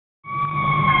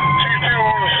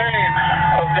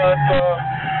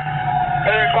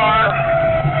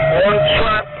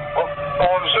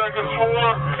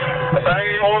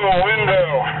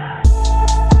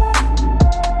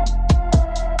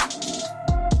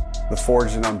the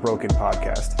Forged and Unbroken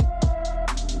podcast.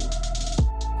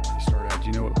 Start out. Do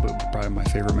you know what probably my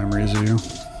favorite memory is of you?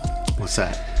 What's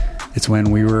that? It's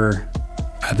when we were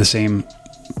at the same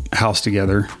house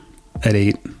together at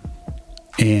 8,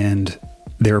 and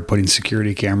they were putting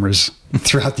security cameras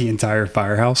throughout the entire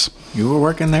firehouse. You were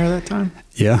working there that time?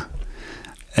 Yeah.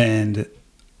 And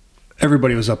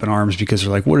everybody was up in arms because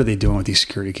they're like, what are they doing with these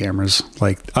security cameras?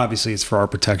 Like, obviously it's for our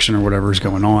protection or whatever's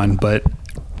going on, but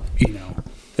you know,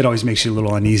 it always makes you a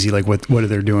little uneasy. Like what are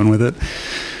they doing with it?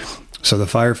 So the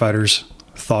firefighters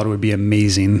thought it would be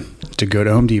amazing to go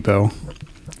to Home Depot,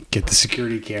 get the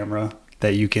security camera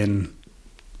that you can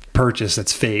purchase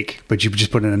that's fake, but you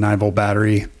just put in a 9-volt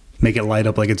battery, make it light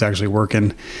up like it's actually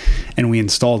working. And we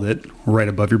installed it right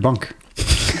above your bunk.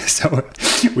 So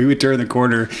we would turn the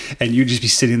corner and you'd just be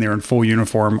sitting there in full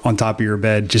uniform on top of your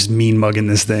bed, just mean mugging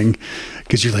this thing.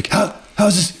 Cause you're like, how's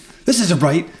this? This isn't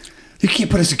right. You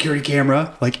can't put a security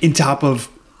camera like in top of,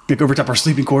 like over top our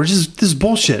sleeping quarters. This is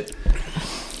bullshit.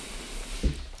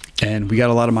 And we got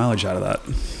a lot of mileage out of that.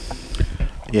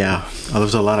 Yeah. Well, there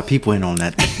was a lot of people in on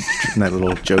that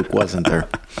little joke, wasn't there?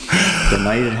 The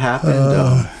night it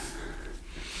happened,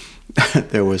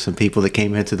 there was some people that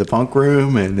came into the bunk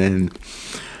room, and then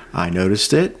I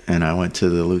noticed it, and I went to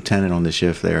the lieutenant on the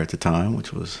shift there at the time,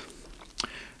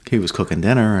 he was cooking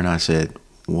dinner, and I said,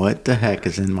 what the heck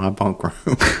is in my bunk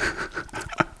room?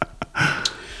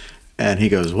 And he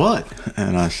goes, what?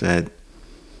 And I said,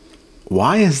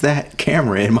 why is that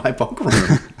camera in my bunk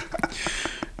room?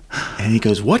 And he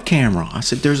goes, what camera? I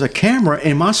said, there's a camera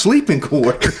in my sleeping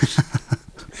quarters.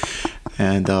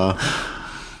 And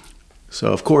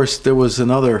so, of course, there was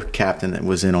another captain that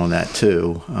was in on that,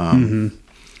 too. And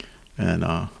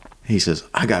he says,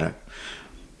 I gotta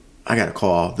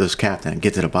call this captain and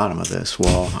get to the bottom of this.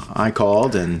 Well, I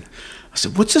called, and I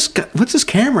said, what's this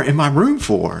camera in my room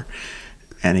for?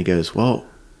 And he goes, well,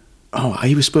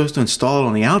 he was supposed to install it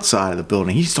on the outside of the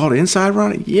building. He installed it inside,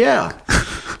 Ronnie? Yeah.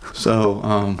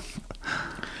 So,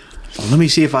 let me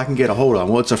see if I can get a hold of him.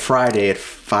 Well, it's a Friday at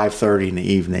 5:30 in the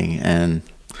evening, and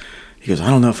he goes,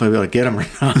 I don't know if I'll be able to get him or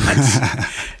not.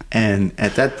 And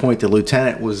at that point, the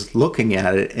lieutenant was looking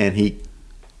at it, and he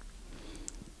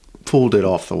pulled it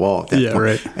off the wall at that point.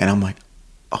 Right. And I'm like,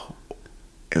 oh.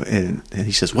 And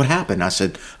he says, what happened? I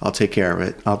said, I'll take care of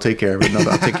it. No, I'll take care of it.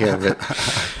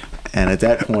 And at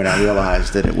that point, I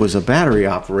realized that it was a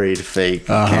battery-operated fake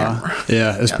camera.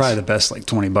 Yeah, it was probably the best, like,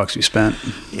 $20 we spent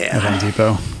at Home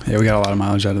Depot. Yeah, we got a lot of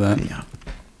mileage out of that. Yeah.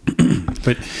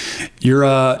 But you're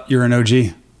an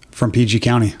OG from PG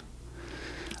County.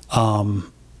 I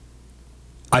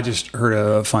just heard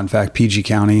a fun fact. PG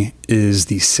County is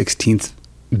the 16th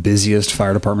busiest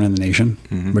fire department in the nation,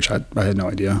 which I had no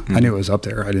idea. I knew it was up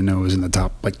there. I didn't know it was in the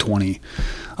top, like, 20.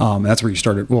 That's where you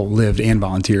started, lived and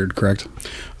volunteered, correct?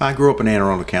 I grew up in Anne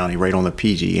Arundel County, right on the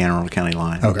PG Anne Arundel County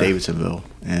line, Davidsonville.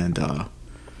 And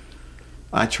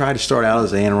I tried to start out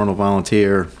as an Anne Arundel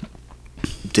volunteer.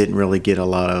 Didn't really get a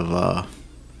lot of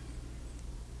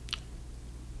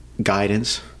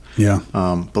guidance. Yeah.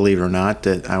 Believe it or not,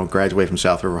 that I graduated from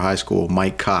South River High School.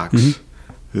 Mike Cox,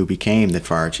 who became the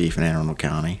fire chief in Anne Arundel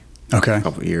County a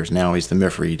couple of years. Now he's the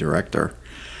MIFRE director.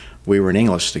 We were in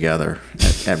English together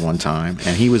at one time,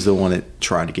 and he was the one that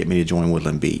tried to get me to join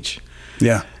Woodland Beach.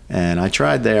 Yeah. And I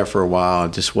tried there for a while.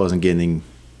 It just wasn't getting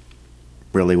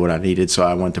really what I needed, so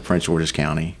I went to Prince George's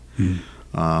County.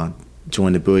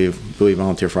 Joined the Bowie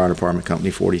Volunteer Fire Department,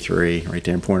 Company 43, right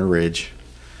there in Pointer Ridge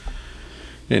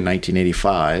in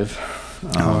 1985.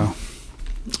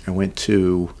 I went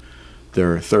to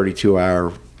their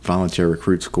 32-hour volunteer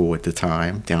recruit school at the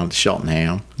time down at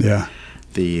Cheltenham. Yeah.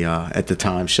 At the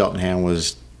time, Cheltenham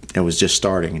was just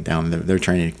starting down there. Their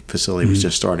training facility was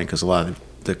just starting because a lot of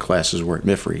the classes were at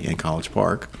MIFRE in College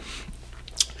Park.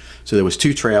 So there was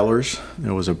 2 trailers.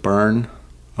 There was a burn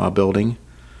building,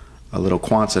 a little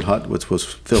Quonset hut, which was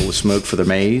filled with smoke for the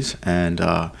maze, and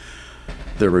the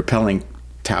rappelling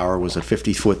tower was a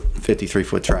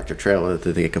 53-foot tractor trailer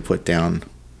that they could put down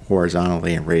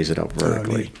horizontally and raise it up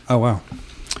vertically. Oh, wow.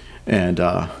 And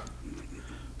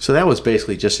so that was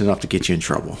basically just enough to get you in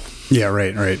trouble. Yeah,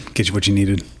 right. Get you what you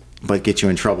needed. But get you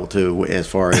in trouble, too, as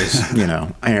far as,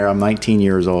 I'm 19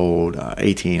 years old,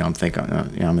 18, I'm thinking,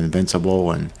 I'm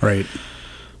invincible. Right.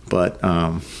 But,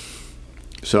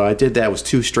 so I did that. It was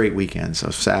 2 straight weekends, so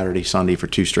Saturday, Sunday for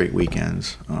 2 straight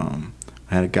weekends. I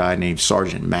had a guy named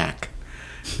Sergeant Mack,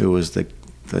 who was the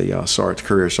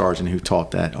career sergeant who taught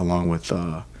that, along with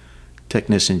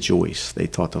Technician Joyce. They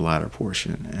taught the latter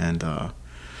portion. And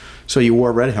so you wore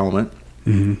a red helmet.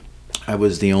 I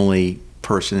was the only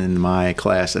person in my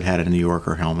class that had a New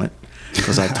Yorker helmet.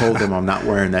 because I told them I'm not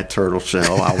wearing that turtle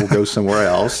shell. I will go somewhere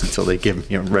else until they give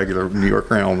me a regular New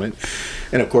Yorker helmet.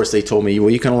 And of course they told me, well,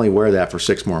 you can only wear that for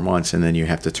 6 more months and then you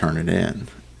have to turn it in.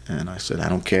 And I said, I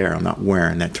don't care. I'm not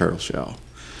wearing that turtle shell.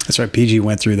 That's right. PG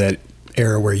went through that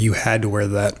era where you had to wear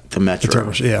that. The Metro. The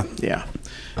turtle shell. Yeah. Yeah.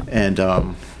 And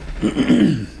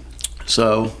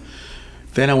so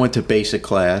then I went to basic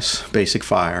class, basic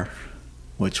fire,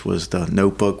 which was the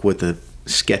notebook with the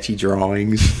sketchy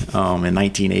drawings in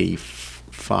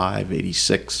 1985,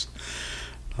 86.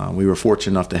 We were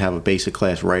fortunate enough to have a basic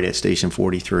class right at Station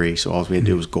 43, so all we had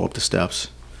to do was go up the steps.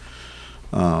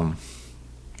 We had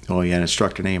an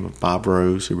instructor named Bob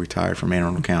Rose, who retired from Anne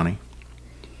Arundel County.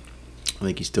 I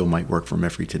think he still might work for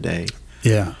MIFRE today.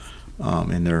 Yeah.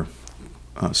 In their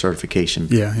certification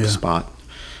spot.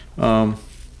 And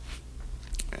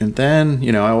then,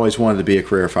 I always wanted to be a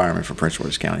career fireman for Prince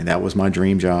George's County. That was my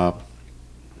dream job.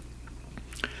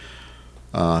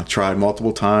 Tried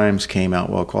multiple times, came out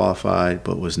well qualified,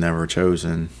 but was never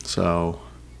chosen. So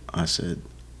I said,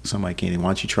 somebody came in, why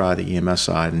don't you try the EMS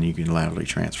side and you can laterally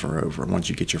transfer over once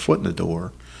you get your foot in the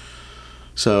door.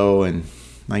 So in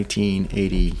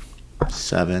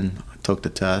 1987, I took the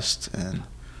test and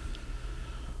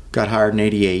got hired in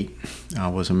 88. I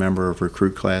was a member of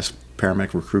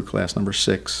paramedic recruit class number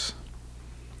 6.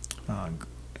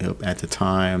 At the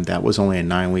time, that was only a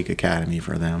 9-week academy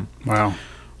for them. Wow.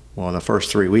 Well, the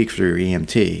first 3 weeks were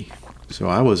EMT. So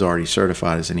I was already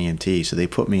certified as an EMT, so they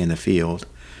put me in the field.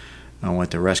 I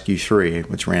went to Rescue 3,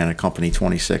 which ran at Company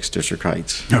 26, District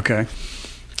Heights. Okay.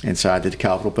 Inside the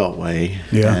Capitol Beltway.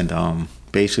 Yeah. And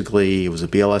basically, it was a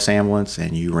BLS ambulance,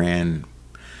 and you ran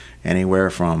anywhere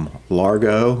from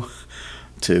Largo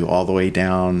to all the way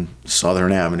down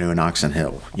Southern Avenue in Oxon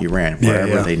Hill. You ran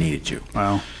wherever they needed you.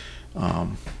 Wow.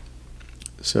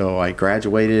 So I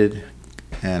graduated,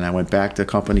 and I went back to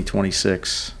Company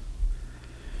 26,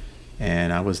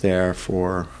 and I was there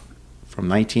from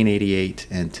 1988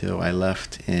 until I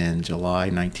left in July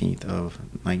 19th of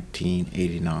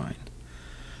 1989.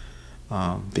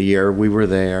 The year we were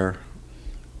there,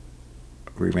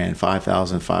 we ran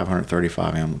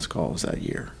 5,535 ambulance calls that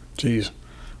year. Jeez.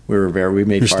 We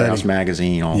made Firehouse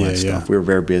Magazine, all that stuff. We were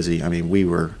very busy. I mean,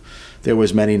 there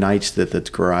was many nights that the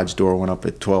garage door went up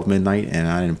at 12 midnight, and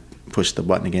I didn't push the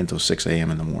button again until 6 a.m.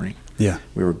 in the morning. Yeah.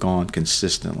 We were gone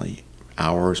consistently,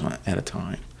 hours at a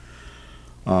time.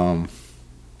 And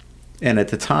at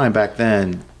the time back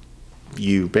then,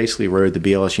 you basically rode the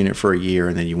BLS unit for a year,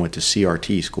 and then you went to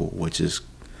CRT school, which is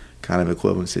kind of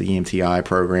equivalent to the EMTI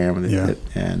program.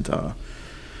 And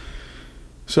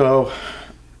so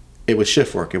it was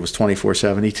shift work. It was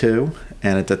 24/72,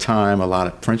 and at the time, a lot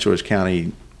of Prince George's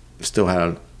County still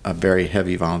had a very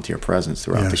heavy volunteer presence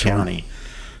throughout the county.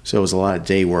 So it was a lot of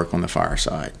day work on the fire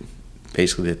side.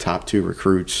 Basically, the top 2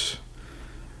 recruits,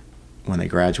 when they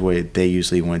graduated, they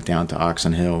usually went down to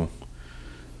Oxon Hill,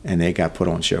 and they got put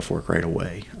on shift work right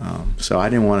away. So I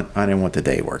didn't want the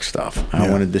day work stuff. I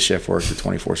wanted the shift work to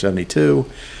 24/72.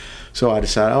 So I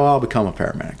decided, I'll become a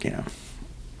paramedic,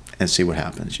 and see what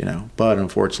happens, But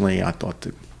unfortunately, I thought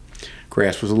the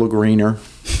grass was a little greener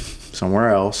somewhere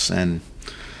else, and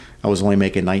I was only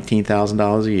making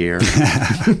 $19,000 a year. A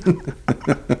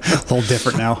little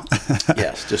different now.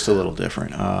 Yes, just a little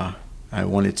different. I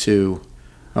wanted to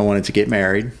get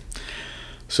married,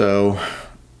 so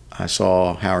I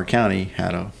saw Howard County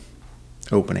had a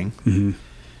opening,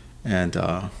 and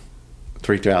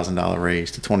 $3,000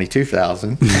 raise to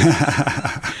 $22,000.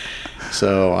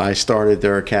 So I started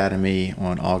their academy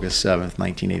on August 7th,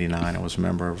 1989. I was a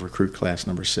member of recruit class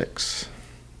number 6.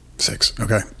 6.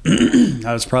 Okay.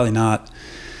 I was probably not.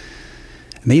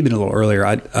 Maybe a little earlier.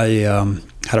 I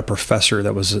had a professor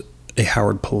that was a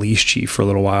Howard police chief for a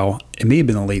little while. It may have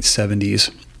been the late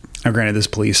 70s. Now, granted, this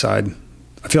police side,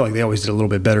 I feel like they always did a little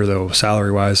bit better, though,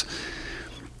 salary-wise.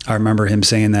 I remember him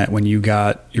saying that when you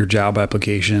got your job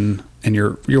application and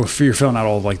you're filling out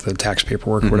all of, like, the tax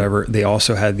paperwork or whatever, they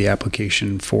also had the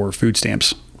application for food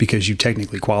stamps because you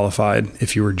technically qualified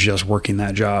if you were just working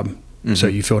that job. So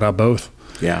you filled out both.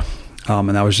 Yeah. And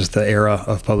that was just the era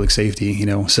of public safety,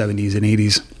 70s and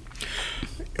 80s.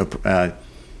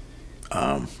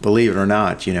 Believe it or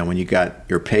not, when you got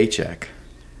your paycheck,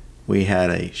 we had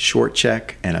a short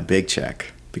check and a big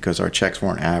check because our checks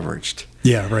weren't averaged.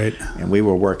 Yeah, right. And we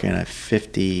were working a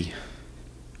 56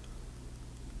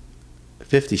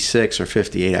 or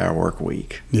 58-hour work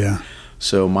week. Yeah.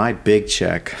 So my big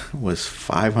check was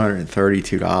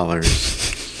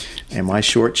 $532, and my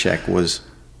short check was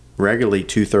regularly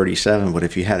 $237, but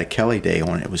if you had a Kelly day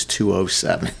on it, it was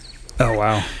 $207. Oh,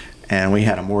 wow. And we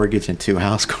had a mortgage and 2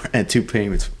 car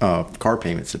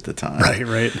payments at the time.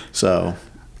 Right. So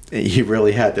you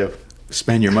really had to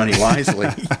spend your money wisely.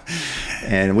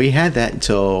 And we had that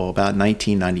until about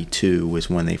 1992 was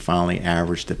when they finally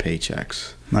averaged the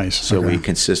paychecks. Nice. So okay. we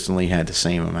consistently had the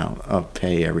same amount of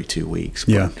pay every 2 weeks.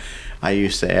 But yeah. I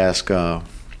used to ask,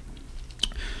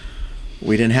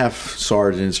 we didn't have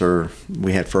sergeants, or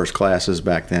we had first classes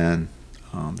back then.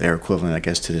 They're equivalent, I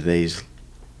guess, to today's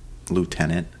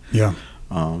lieutenant. Yeah.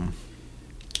 Well,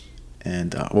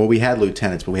 we had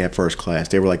lieutenants, but we had first class.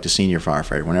 They were like the senior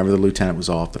firefighter. Whenever the lieutenant was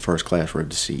off, the first class ripped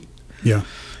the seat. Yeah.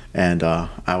 And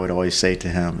I would always say to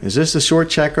him, is this the short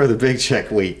check or the big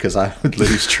check week? Because I would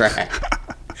lose track.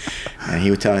 And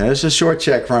he would tell me, this is a short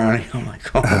check, Ronnie. I'm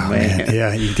like, oh man.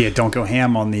 Yeah, don't go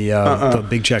ham on the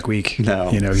big check week.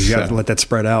 No. You got to let that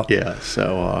spread out. Yeah,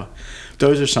 so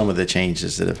those are some of the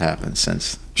changes that have happened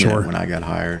since when I got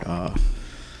hired.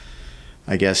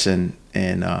 I guess and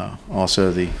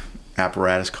also the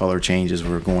apparatus color changes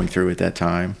were going through at that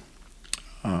time.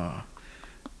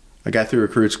 I got through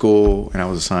recruit school and I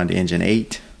was assigned to Engine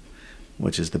 8,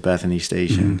 which is the Bethany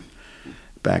station. Mm-hmm.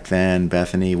 Back then,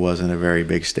 Bethany wasn't a very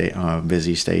big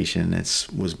busy station. It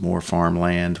was more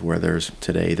farmland, where there's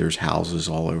houses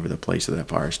all over the place of that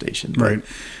fire station. But right.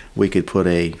 We could put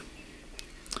a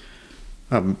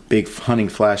big hunting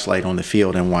flashlight on the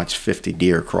field and watch 50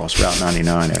 deer cross Route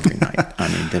 99 every night. I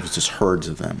mean, there was just herds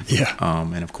of them. Yeah.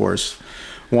 And of course,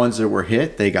 ones that were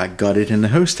hit, they got gutted in the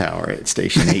hose tower at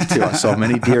Station 8 too. I saw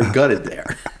many deer gutted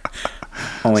there.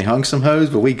 Only hung some hose,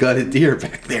 but we gutted deer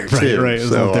back there too. Right. It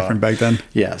was a little different back then.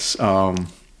 Yes. But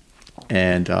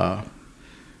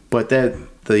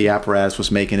the apparatus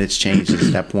was making its changes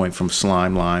at that point from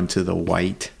slime lime to the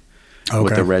white. Okay.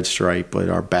 With the red stripe, but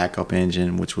our backup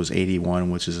engine, which was 81,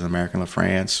 which is an American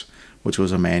LaFrance, which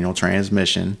was a manual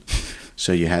transmission.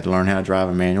 So you had to learn how to drive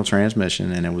a manual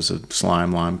transmission, and it was a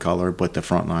slime lime color, but the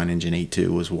frontline engine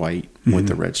 82 was white with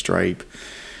the red stripe.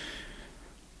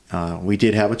 We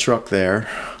did have a truck there.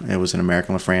 It was an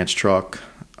American LaFrance truck.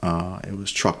 It was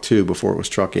truck 2 before it was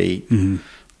truck 8. Mm-hmm.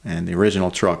 And the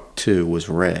original truck 2 was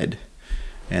red.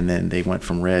 And then they went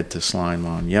from red to slime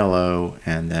lime yellow,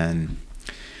 and then...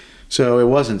 So it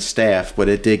wasn't staffed, but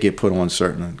it did get put on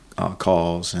certain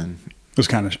calls, and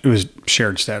it was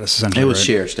shared status essentially. It was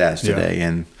shared status today,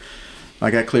 and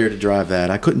I got cleared to drive that.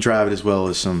 I couldn't drive it as well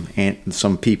as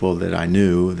some people that I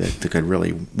knew that could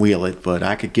really wheel it, but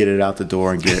I could get it out the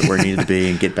door and get it where it needed to be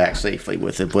and get back safely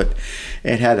with it. But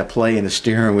it had a play in the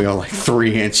steering wheel like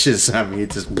 3 inches. I mean,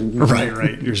 it just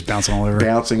right. You're just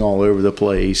bouncing all over the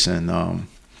place, and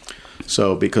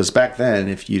so because back then,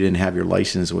 if you didn't have your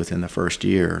license within the first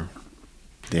year,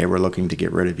 they were looking to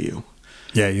get rid of you.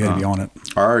 Yeah, you had to be on it.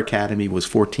 Our academy was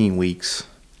 14 weeks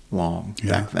long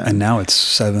back then. And now it's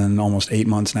 7, almost 8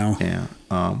 months now. Yeah.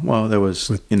 Well, there was,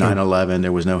 in 9/11,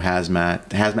 there was no hazmat.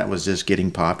 Hazmat was just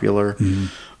getting popular.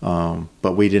 Mm-hmm.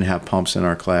 But we didn't have pumps in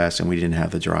our class, and we didn't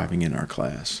have the driving in our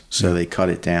class. So they cut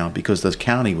it down because the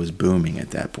county was booming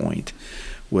at that point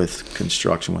with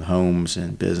construction, with homes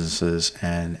and businesses,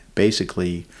 and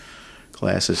basically...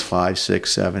 Classes 5,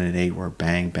 6, 7, and 8 were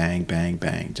bang, bang, bang,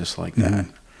 bang, just like that.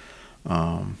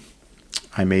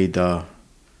 I made the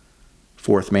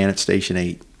 4th man at Station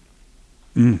 8.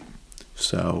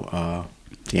 So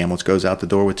the ambulance goes out the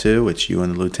door with 2. It's you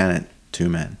and the lieutenant, 2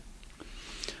 men.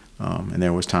 And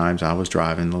there was times I was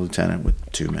driving the lieutenant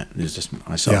with 2 men. It was just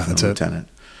myself and the lieutenant.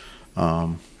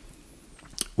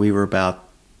 We were about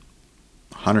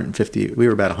 150. We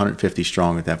were about 150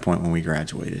 strong at that point when we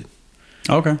graduated.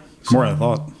 Okay. More than I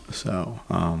thought. So,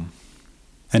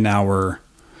 and now we're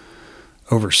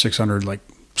over 600, like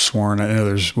sworn. I know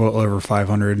there's well over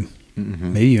 500,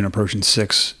 maybe even approaching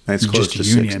 6. That's close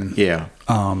just to union. 6. Yeah.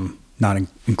 Not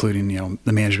including,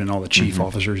 the management, and all the chief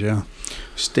officers. Yeah.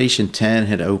 Station 10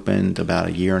 had opened about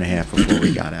a year and a half before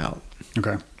we got out.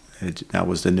 Okay. That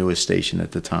was the newest station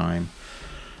at the time.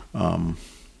 Now,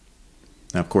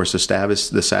 of course, the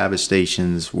Savage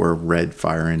stations were red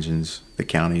fire engines. The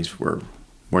counties were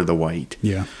the white.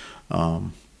 Yeah.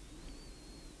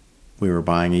 We were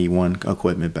buying E1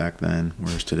 equipment back then,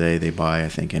 whereas today they buy, I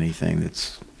think, anything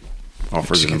that's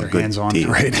offers them a good hands on, deal.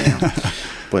 right? Yeah.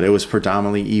 But it was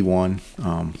predominantly E1.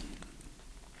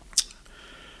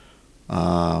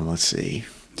 Let's see.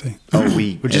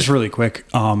 Just really quick.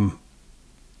 I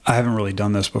haven't really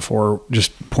done this before.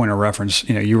 Just point of reference.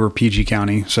 You were PG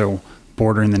County, so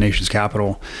bordering the nation's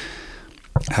capital.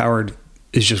 Howard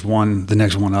is just the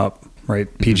next one up,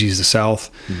 right? PG is the south.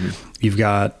 Mm-hmm. You've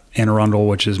got Anne Arundel,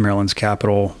 which is Maryland's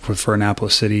capital, for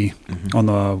Annapolis City, on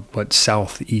the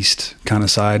southeast kind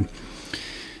of side.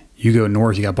 You go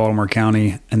north, you got Baltimore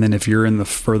County, and then if you're in the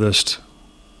furthest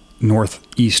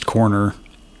northeast corner,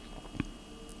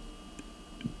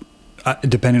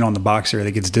 depending on the box area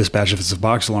that gets dispatched, if it's a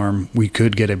box alarm, we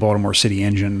could get a Baltimore City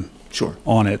engine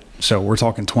on it. So we're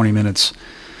talking 20 minutes.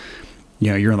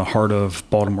 You're in the heart of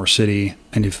Baltimore City,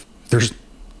 and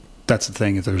that's the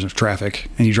thing, if there's no traffic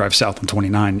and you drive south on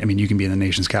 29, I mean, you can be in the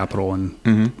nation's capital in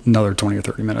another 20 or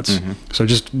 30 minutes. So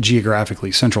just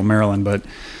geographically, central Maryland, but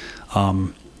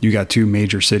you got two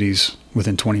major cities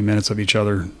within 20 minutes of each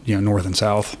other, north and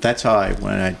south. That's how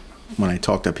when I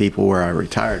talk to people where I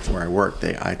retired from where I worked,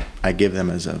 I give them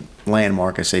as a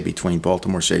landmark, I say between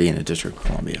Baltimore City and the District of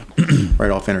Columbia,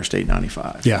 right off Interstate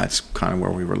 95. Yeah. That's kind of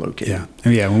where we were located. Yeah.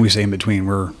 And when we say in between,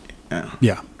 we're and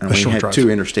a we short had drive. two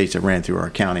interstates that ran through our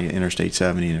county, Interstate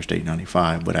 70, Interstate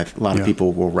 95. But a lot of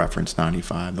people will reference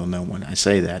 95. They'll know when I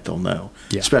say that, they'll know,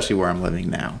 especially where I'm living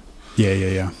now.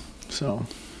 Yeah. So,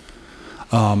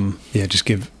 just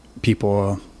give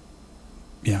people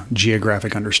a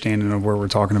geographic understanding of where we're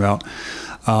talking about.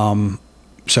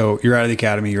 So you're out of the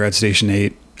academy, you're at Station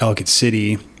 8, Ellicott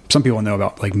City. Some people know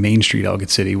about like Main Street, Ellicott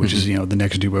City, which is, the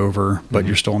next dube over, but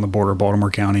you're still on the border of Baltimore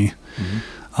County.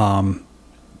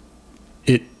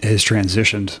 It has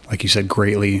transitioned, like you said,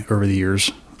 greatly over the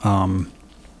years.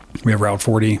 We have Route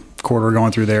 40 corridor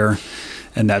going through there,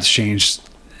 and that's changed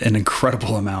an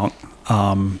incredible amount.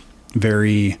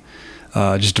 Very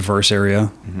just diverse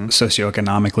area,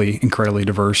 socioeconomically incredibly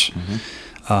diverse.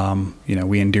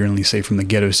 We endearingly say from the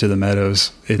ghettos to the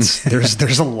meadows.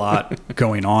 There's a lot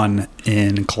going on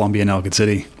in Columbia and Ellicott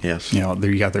City. Yes. There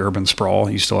you got the urban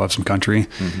sprawl. You still have some country,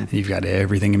 and you've got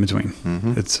everything in between.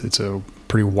 It's a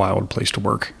pretty wild place to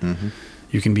work.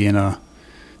 You can be in a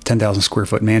 10,000 square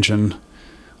foot mansion,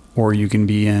 or you can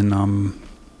be in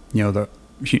the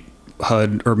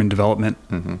HUD urban development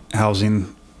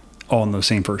housing, all in the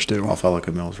same first due. Off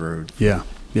Ellicott Mills Road. Yeah.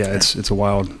 It's a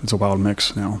wild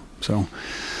mix now. So,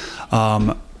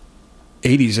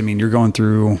 80s. I mean, you're going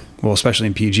through, well, especially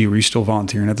in PG. Were you still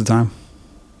volunteering at the time?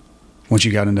 Once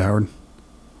you got into Howard?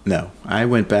 No, I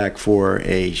went back for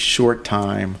a short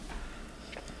time.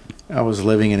 I was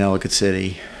living in Ellicott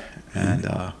City, and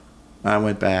I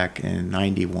went back in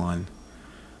 91.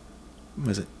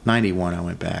 Was it 91? I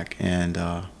went back, and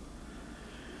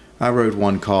I rode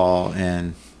one call,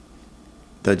 and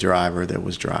the driver that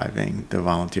was driving, the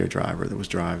volunteer driver that was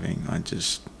driving, I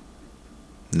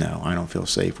don't feel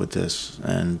safe with this,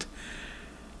 and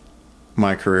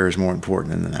my career is more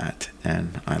important than that,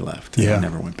 and I left. And I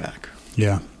never went back.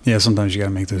 Yeah. Sometimes you got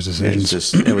to make those decisions.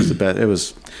 It was the best. It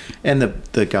was, and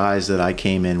the guys that I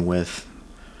came in with,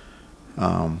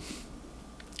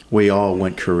 we all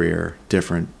went career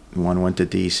different. One went to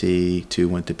DC, two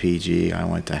went to PG. I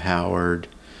went to Howard.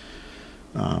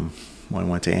 One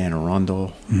went to Anne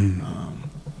Arundel.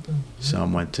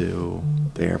 Some went to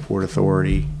the Airport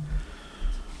Authority.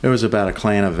 There was about a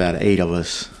clan of about 8 of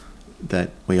us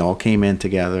that we all came in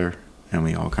together, and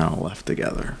we all kind of left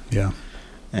together. Yeah.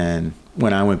 And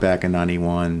when I went back in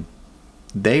 91,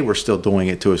 they were still doing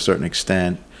it to a certain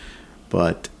extent,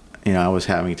 but I was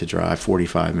having to drive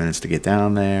 45 minutes to get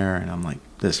down there, and I'm like,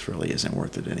 this really isn't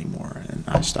worth it anymore, and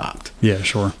I stopped. Yeah,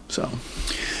 sure. So,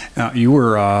 you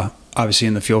were obviously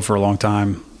in the field for a long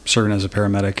time, serving as a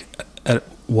paramedic. At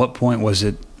what point was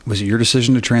it your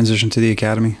decision to transition to the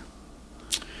academy?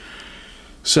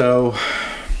 So,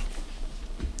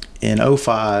 in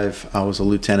 2005, I was a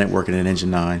lieutenant working in Engine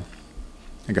 9.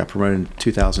 I got promoted in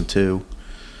 2002.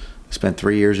 I spent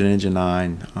 3 years in Engine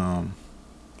 9. Can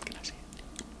I see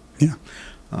it? Yeah.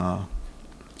 I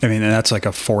mean, and that's like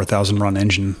a 4,000 run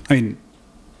engine. I mean,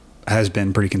 has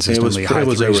been pretty consistently high. It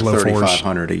was threes, over low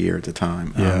 3,500 a year at the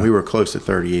time. Yeah. We were close to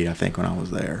 38, I think, when I was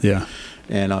there. Yeah.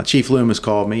 And Chief Loomis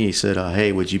called me. He said,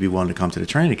 hey, would you be willing to come to the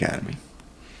training academy?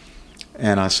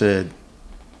 And I said,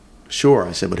 sure.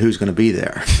 I said, but who's going to be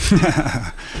there?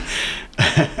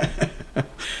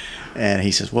 And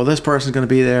he says, well, this person's going to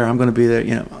be there. I'm going to be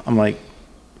there. I'm like,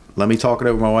 let me talk it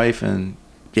over with my wife. And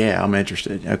yeah, I'm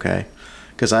interested. Okay.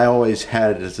 Because I always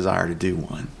had a desire to do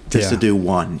one, to do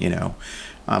one,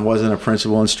 I wasn't a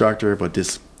principal instructor, but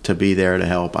just to be there to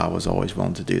help, I was always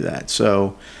willing to do that.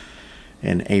 So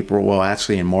in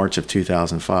March of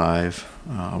 2005,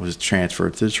 I was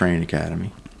transferred to the training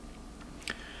academy.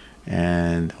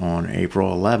 And on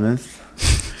April 11th,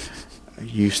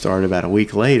 you started about a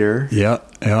week later. Yeah.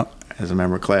 As a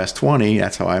member of Class 20.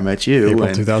 That's how I met you.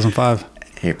 April 2005.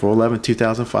 April 11th,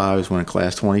 2005 is when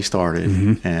Class 20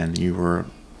 started, and you were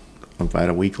about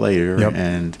a week later,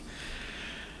 and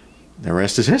the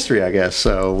rest is history, I guess.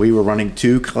 So we were running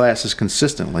 2 classes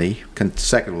consecutively.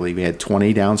 We had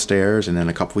 20 downstairs, and then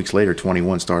a couple weeks later,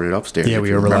 21 started upstairs. Yeah,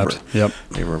 we overlapped. Remember. Yep.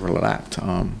 They were overlapped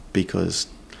because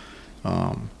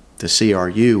the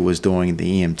CRU was doing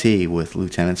the EMT with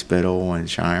Lieutenant Spittle and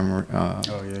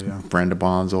Scheimer, Brenda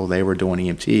Bonzel. They were doing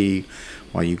EMT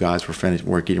while you guys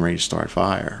were getting ready to start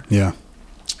fire. Yeah.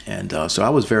 And so I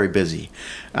was very busy.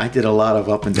 I did a lot of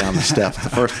up and down the steps, the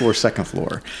first floor, second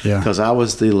floor, because I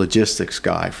was the logistics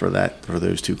guy for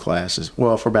those two classes.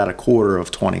 Well, for about a quarter of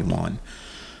 21,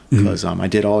 because I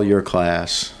did all your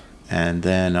class, and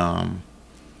then I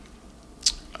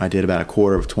did about a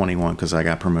quarter of 21 because I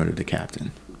got promoted to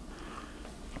captain.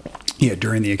 Yeah,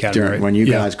 during the academy. Right? When you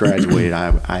guys graduated,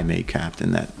 I made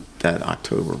captain that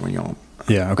October when y'all.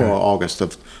 Yeah. Okay. Well,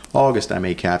 August I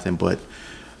made captain, but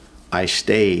I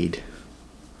stayed.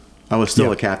 I was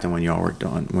still a captain when y'all were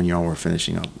done. When y'all were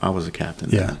finishing up, I was a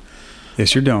captain. Yeah. Then.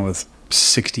 Yes, you're done with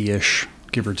 60-ish,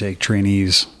 give or take,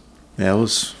 trainees. Yeah, it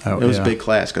was a big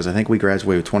class because I think we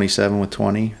graduated with 27 with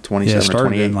 20, 27 or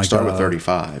 28. Started with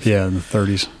 35. Yeah, in the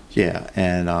 30s. Yeah,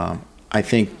 and I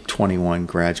think 21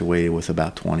 graduated with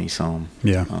about 20 some.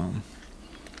 Yeah.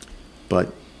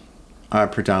 But I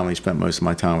predominantly spent most of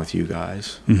my time with you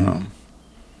guys. And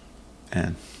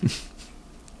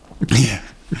yeah,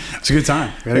 it's a good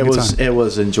time. It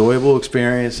was an enjoyable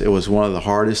experience. It was one of the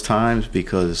hardest times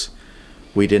because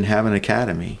we didn't have an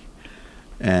academy.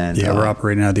 And we're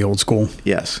operating out of the old school.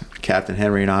 Yes, Captain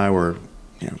Henry and I were,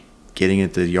 getting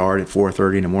into the yard at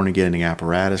 4:30 in the morning, getting the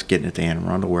apparatus, getting it to Anne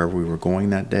Arundel wherever we were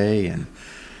going that day, and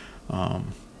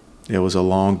it was a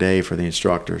long day for the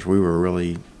instructors.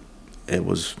 It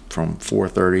was from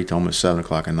 4:30 to almost 7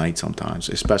 o'clock at night sometimes,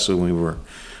 especially when we were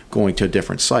going to a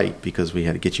different site because we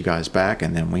had to get you guys back,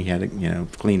 and then we had to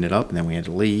clean it up, and then we had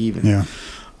to leave. And,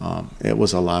 it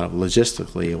was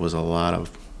logistically, it was a lot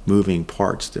of moving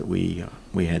parts that we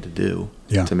had to do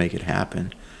to make it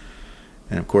happen.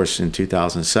 And of course, in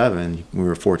 2007, we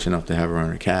were fortunate enough to have our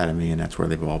own academy, and that's where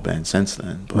they've all been since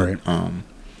then. But,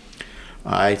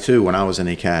 I too, when I was in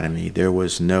the academy, there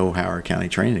was no Howard County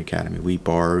Training Academy. We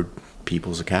borrowed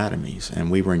people's academies, and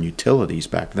we were in utilities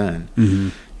back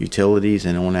then. Utilities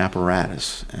and on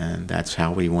apparatus, and that's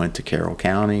how we went to Carroll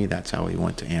County. That's how we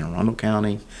went to Anne Arundel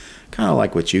County. Kind of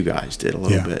like what you guys did a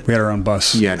little bit. We had our own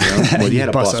bus. You had your own. Well, you had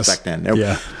a bus back then.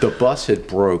 Yeah. The bus had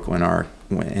broke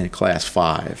in class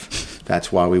 5.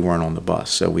 That's why we weren't on the bus.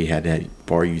 So we had to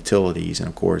borrow utilities, and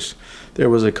of course, there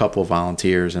was a couple of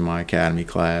volunteers in my academy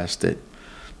class that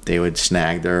they would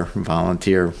snag their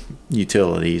volunteer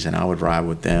utilities, and I would ride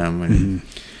with them.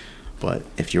 But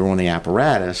if you're on the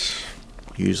apparatus,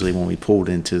 usually when we pulled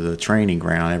into the training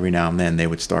ground, every now and then they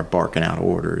would start barking out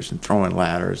orders and throwing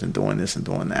ladders and doing this and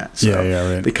doing that. So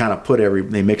right. They kind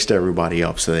of they mixed everybody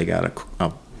up, so they got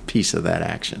a piece of that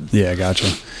action. Yeah,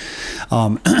 gotcha.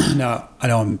 Now, I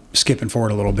know I'm skipping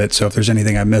forward a little bit, so if there's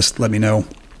anything I missed, let me know.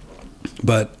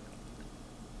 But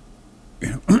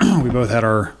we both had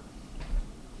our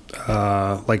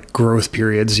growth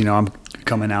periods. I'm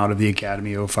coming out of the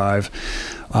academy 05.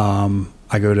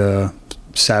 I go to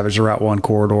Savage Route 1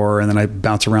 corridor, and then I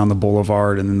bounce around the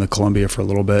Boulevard and then the Columbia for a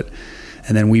little bit.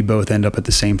 And then we both end up at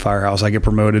the same firehouse. I get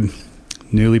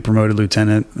newly promoted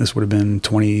lieutenant. This would have been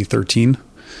 2013.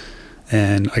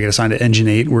 And I get assigned to Engine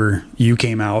 8 where you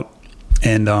came out,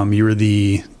 and you were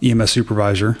the EMS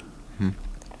supervisor.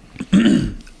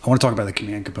 I want to talk about the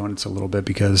command components a little bit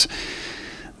because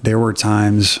there were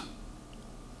times,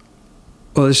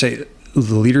 let's say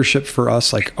the leadership for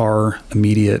us, like our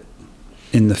immediate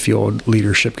in the field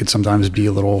leadership could sometimes be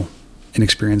a little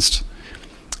inexperienced,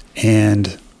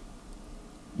 and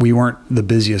we weren't the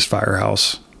busiest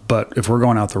firehouse, but if we're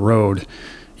going out the road,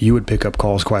 you would pick up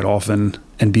calls quite often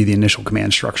and be the initial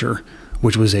command structure,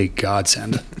 which was a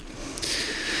godsend.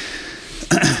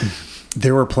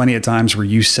 There were plenty of times where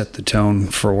you set the tone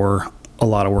for a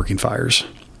lot of working fires.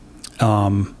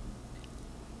 And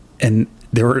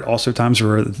there were also times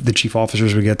where the chief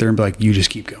officers would get there and be like, you just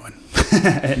keep going.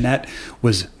 And that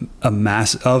was a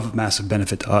massive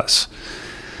benefit to us.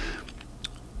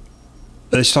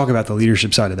 Let's talk about the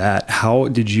leadership side of that.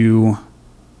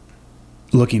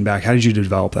 Looking back, how did you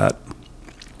develop that?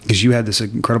 Because you had this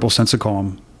incredible sense of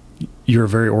calm. You're a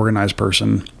very organized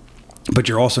person, but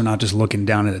you're also not just looking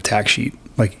down at a tack sheet.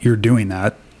 Like, you're doing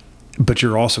that, but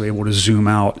you're also able to zoom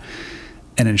out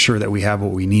and ensure that we have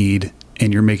what we need,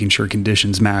 and you're making sure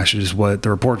conditions matches what the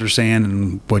reports are saying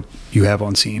and what you have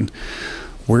on scene.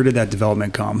 Where did that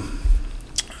development come?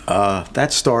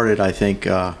 That started, I think,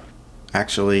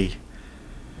 actually,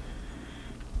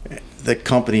 the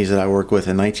companies that I worked with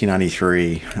in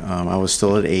 1993. I was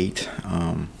still at 8.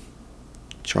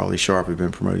 Charlie Sharp had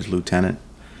been promoted to lieutenant.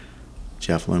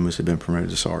 Jeff Loomis had been promoted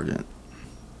to sergeant.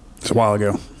 It's a while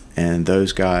ago. And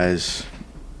those guys,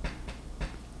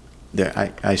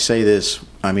 I say this,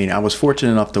 I mean, I was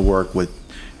fortunate enough to work with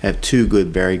have two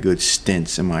very good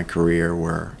stints in my career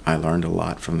where I learned a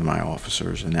lot from my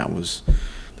officers, and that was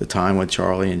the time with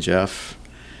Charlie and Jeff,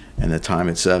 and the time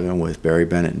at 7 with Barry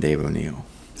Bennett and Dave O'Neill.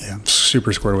 Yeah,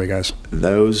 super squared away guys.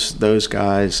 Those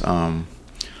guys,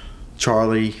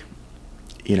 Charlie,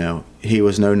 you know, he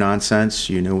was no nonsense.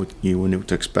 You knew what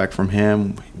to expect from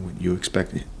him. What you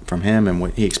expected from him, and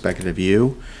what he expected of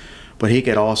you. But he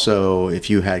could also, if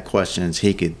you had questions,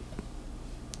 he could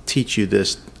teach you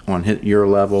this on your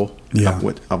level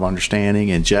of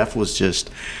understanding. And Jeff was just,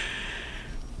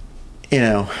 you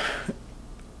know,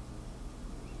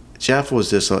 Jeff was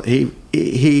just he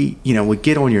you know, would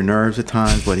get on your nerves at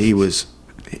times, but he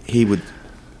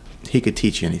could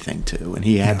teach you anything too, and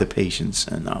he had the patience,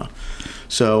 and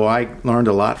so I learned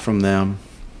a lot from them,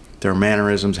 their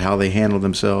mannerisms, how they handled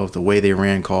themselves, the way they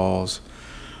ran calls,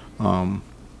 and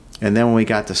then when we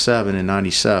got to 7 in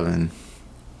 '97,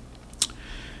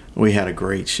 we had a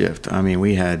great shift. I mean,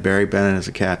 we had Barry Bennett as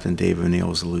a captain, Dave O'Neill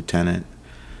as a lieutenant,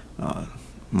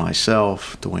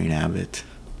 myself, Dwayne Abbott,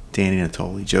 Danny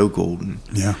Natoli, Joe Goulden,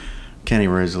 Kenny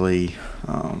Risley,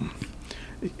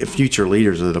 future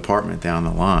leaders of the department down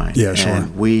the line. Yeah, sure.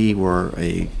 And we were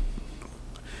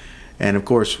and of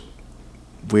course,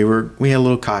 we had a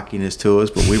little cockiness to us,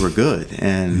 but we were good.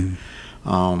 And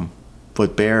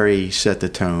but Barry set the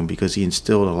tone because he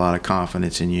instilled a lot of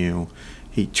confidence in you.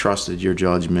 He trusted your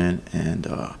judgment, and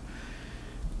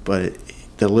but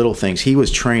the little things, he was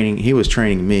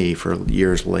training me for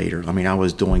years later. I mean, I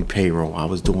was doing payroll, I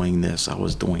was doing this, I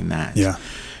was doing that. Yeah.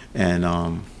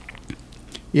 And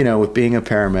you know, with being a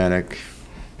paramedic,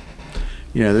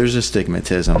 you know, there's a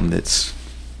stigmatism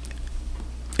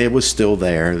it was still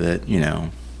there, that, you know,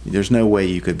 there's no way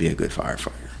you could be a good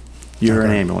firefighter. You're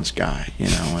an ambulance guy, you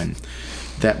know, and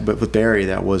but with Barry,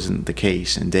 that wasn't the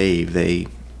case. And Dave,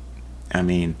 I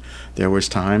mean, there was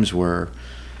times where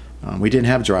we didn't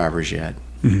have drivers yet.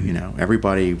 You know,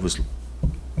 everybody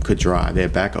could drive. They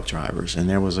had backup drivers, and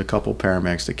there was a couple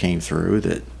paramedics that came through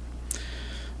that,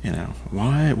 you know,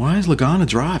 why is Lagana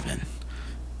driving?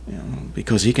 You know,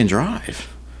 because he can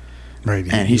drive, right?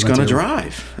 And he's going to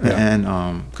drive,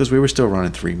 and because we were still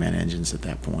running 3-man engines at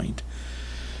that point,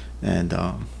 and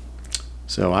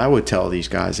so I would tell these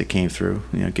guys that came through,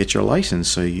 you know, get your license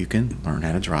so you can learn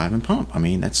how to drive and pump. I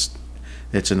mean, it's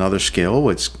another skill.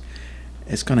 It's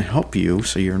going to help you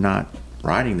so you're not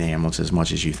riding the ambulance as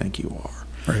much as you think you are.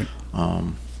 Right.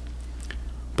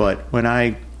 But when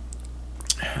I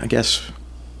guess,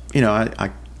 you know, I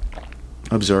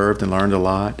observed and learned a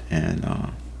lot,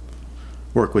 and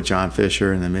worked with John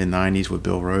Fisher in the mid-'90s with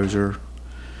Bill Roser.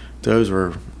 Those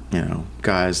were, you know,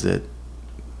 guys that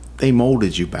they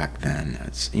molded you back then.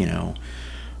 That's, you know.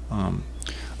 A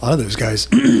lot of those guys,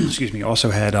 excuse me, also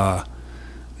had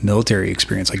military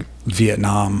experience, like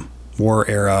Vietnam War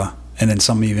era, and then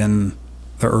some even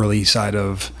the early side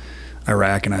of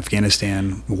Iraq and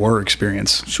Afghanistan war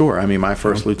experience. Sure. I mean, my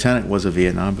first lieutenant was a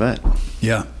Vietnam vet.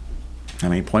 Yeah. I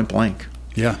mean, point blank.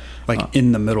 Yeah. Like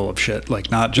in the middle of shit. Like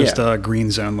not just a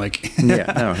green zone, like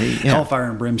hellfire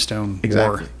and brimstone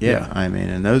exactly. war. Yeah. I mean,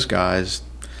 and those guys,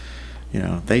 you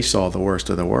know, they saw the worst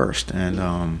of the worst.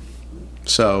 And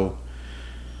so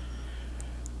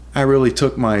I really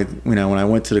took you know, when I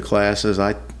went to the classes,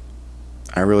 I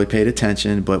really paid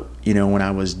attention. But, you know, when I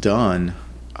was done,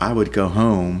 I would go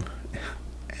home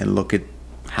and look at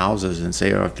houses and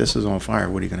say, oh, if this is on fire,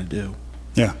 what are you going to do?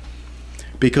 Yeah.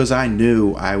 Because I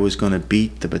knew I was going to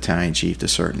beat the battalion chief to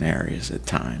certain areas at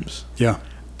times. Yeah.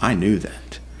 I knew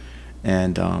that.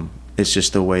 And it's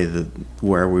just the way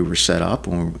where we were set up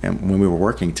when we were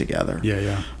working together. Yeah,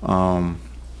 yeah.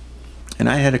 And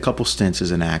I had a couple stints as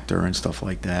an actor and stuff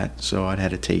like that, so I'd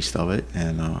had a taste of it.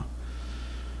 And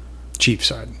chief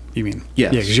side, you mean?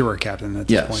 Yes. Yeah, because you were a captain at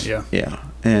this point. Yeah. Yeah.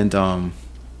 And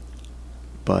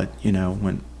but, you know,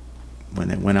 when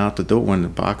it went out the door, when the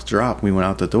box dropped, we went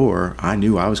out the door, I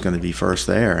knew I was going to be first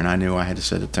there, and I knew I had to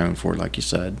set the tone for it, like you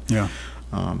said. Yeah.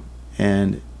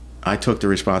 And I took the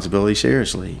responsibility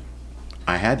seriously.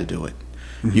 I had to do it.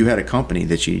 Mm-hmm. You had a company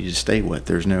that you needed to stay with.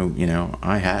 There's no, you know,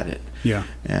 I had it. Yeah.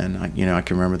 And, I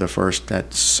can remember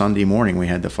that Sunday morning we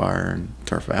had the fire in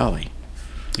Turf Valley.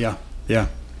 Yeah. Yeah.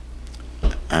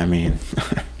 I mean,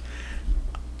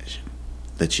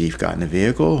 the chief got in the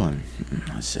vehicle, and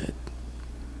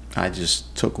I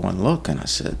just took one look, and I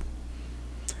said,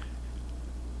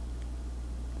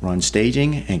 run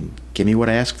staging and give me what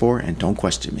I asked for, and don't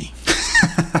question me.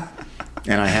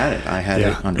 And I had it. I had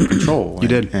it under control. You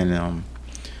did. And,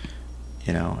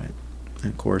 you know,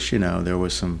 of course, you know, there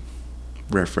was some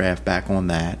riffraff back on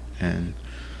that, and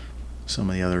some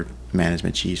of the other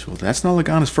management chiefs, well, that's not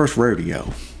Lagana's first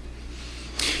rodeo.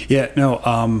 Yeah, no,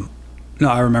 No,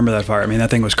 I remember that fire. I mean,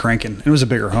 that thing was cranking. It was a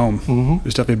bigger home. Mm-hmm. It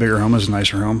was definitely a bigger home. It was a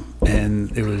nicer home.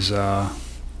 And it was,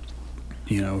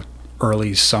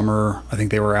 early summer. I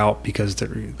think they were out because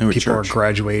people were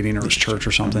graduating, or it was church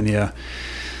or something. Yeah.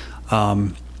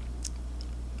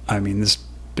 I mean, this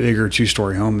bigger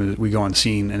 2-story home, we go on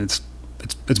scene, and it's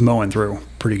mowing through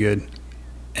pretty good.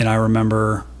 And I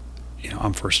remember,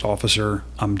 I'm first officer.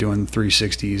 I'm doing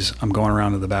 360s. I'm going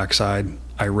around to the backside.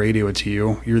 I radio it to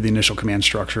you. You're the initial command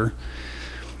structure.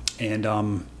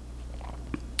 And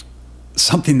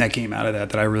something that came out of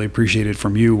that I really appreciated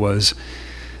from you was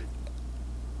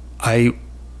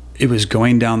it was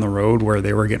going down the road where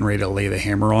they were getting ready to lay the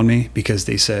hammer on me, because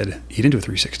they said, "You didn't do a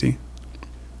 360."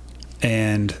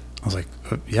 And I was like,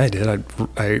 "Yeah, I did.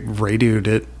 I radioed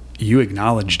it. You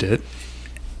acknowledged it."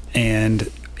 And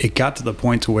it got to the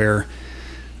point to where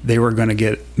they were going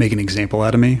to make an example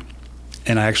out of me.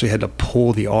 And I actually had to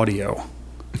pull the audio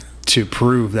to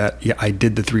prove that, yeah, I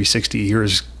did the 360.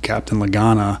 Here's Captain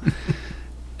Lagana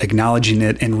acknowledging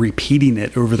it and repeating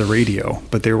it over the radio.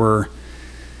 But there were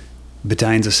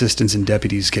battalion's assistants and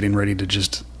deputies getting ready to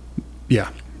just,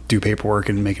 do paperwork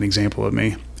and make an example of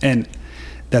me. And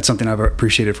that's something I've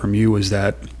appreciated from you, is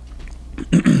that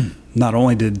not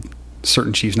only did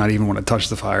certain chiefs not even want to touch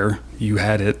the fire, you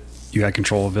had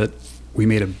control of it. We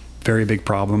made a very big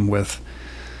problem with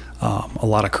a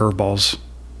lot of curveballs.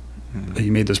 Mm-hmm.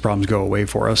 You made those problems go away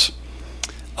for us.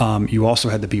 You also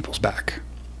had the people's back.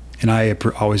 And I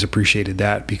always appreciated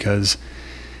that, because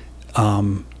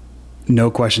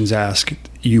no questions asked,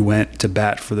 you went to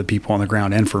bat for the people on the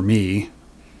ground and for me.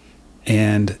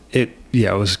 And it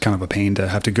was kind of a pain to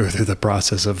have to go through the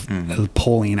process of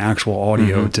pulling actual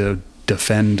audio to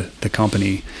defend the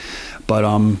company. But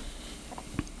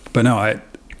no, I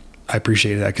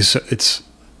appreciate that, because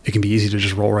it can be easy to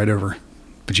just roll right over,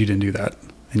 but you didn't do that,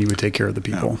 and you would take care of the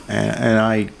people. No.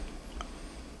 And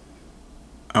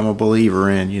I'm a believer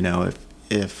in,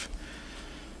 if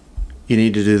you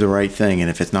need to do the right thing, and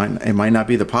if it's not, it might not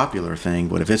be the popular thing,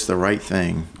 but if it's the right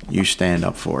thing, you stand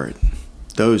up for it.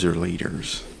 Those are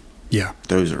leaders. Yeah.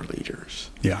 Those are leaders.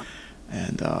 Yeah.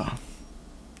 And,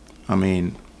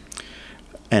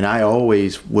 and I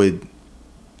always would,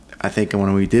 I think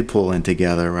when we did pull in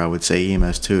together, I would say,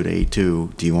 EMS 2 to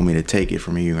A2, do you want me to take it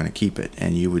from you? You're going to keep it.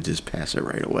 And you would just pass it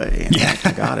right away. And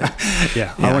I got it.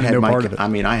 Yeah. I wanted no part of it. I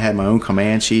mean, I had my own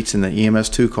command sheets in the EMS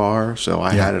 2 car, so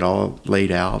I had it all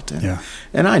laid out.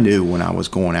 And I knew when I was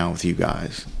going out with you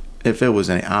guys, if it was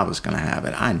I was going to have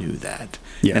it. I knew that.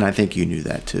 Yeah. And I think you knew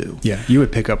that too. Yeah. You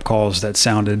would pick up calls that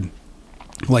sounded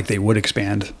like they would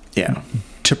expand. Yeah.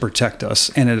 To protect us,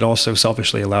 and it also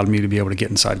selfishly allowed me to be able to get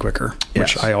inside quicker,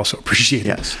 which I also appreciated.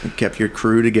 Yes, it kept your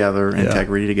crew together,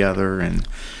 integrity together, and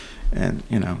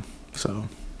so.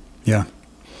 Yeah.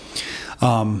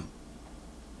 No,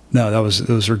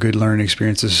 those were good learning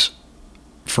experiences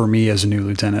for me as a new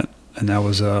lieutenant, and that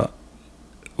was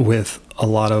with a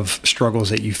lot of struggles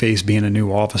that you face being a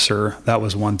new officer. That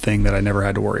was one thing that I never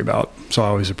had to worry about, so I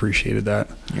always appreciated that.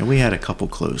 Yeah, we had a couple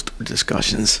closed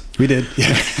discussions. We did.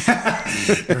 Yeah.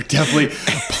 There were definitely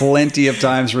plenty of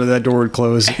times where that door would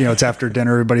close. It's after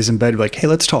dinner, everybody's in bed, like, hey,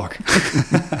 let's talk.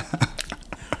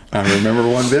 I remember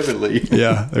one vividly.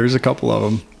 Yeah, there's a couple of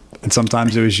them. And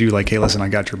sometimes it was you, like, hey, listen, I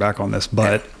got your back on this,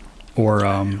 but... Or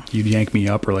you'd yank me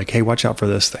up, or like, hey, watch out for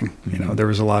this thing. Mm-hmm. There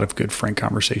was a lot of good, frank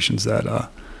conversations that,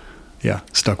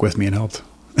 stuck with me and helped.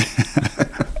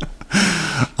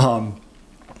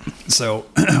 So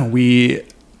we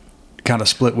kind of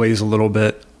split ways a little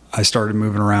bit. I started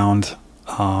moving around.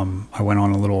 I went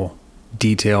on a little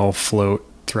detail float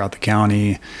throughout the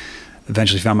county,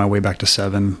 eventually found my way back to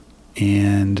 7.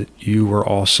 And you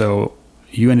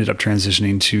ended up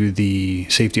transitioning to the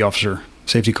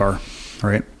safety car,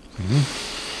 right?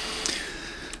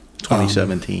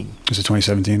 2017. Was it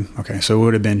 2017? Okay, so it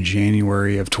would have been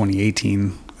January of 2018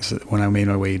 when I made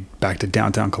my way back to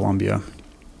downtown Columbia,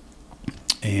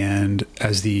 and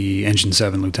as the Engine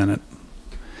 7 lieutenant.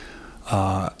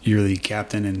 You're the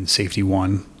captain in Safety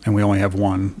 1, and we only have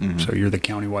one, so you're the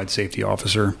countywide safety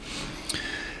officer.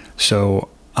 So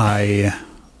I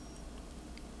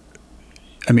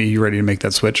mean, you ready to make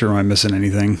that switch, or am I missing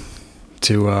anything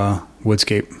to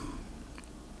Woodscape?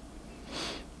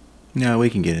 No, we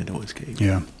can get into Woodscape.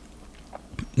 Yeah.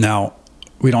 Now,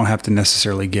 we don't have to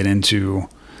necessarily get into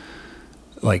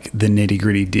like the nitty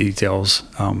gritty details.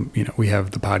 We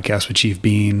have the podcast with Chief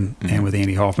Bean and with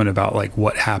Andy Hoffman about like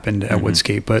what happened at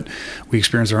Woodscape, but we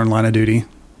experienced our own line of duty,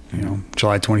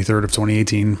 July 23rd of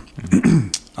 2018.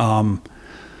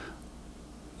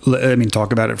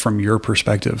 Talk about it from your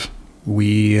perspective.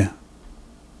 We,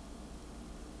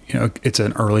 it's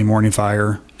an early morning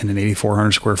fire in an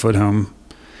 8,400 square foot home.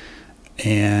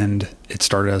 And it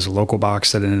started as a local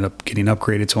box that ended up getting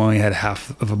upgraded to only had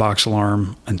half of a box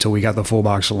alarm until we got the full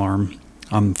box alarm.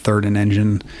 I'm third in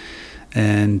engine.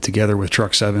 And together with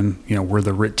Truck 7, we're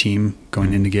the RIT team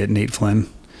going in to get Nate Flynn.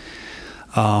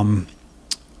 And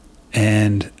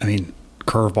I mean,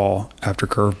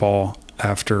 curveball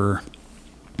after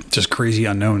just crazy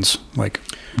unknowns, like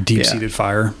deep-seated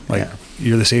fire. Like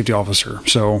you're the safety officer.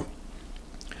 So,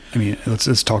 I mean,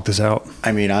 let's talk this out.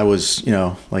 I mean, I was,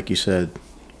 like you said,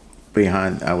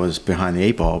 I was behind the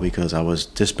 8 ball because I was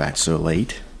dispatched so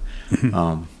late.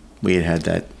 Mm-hmm. We had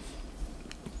that,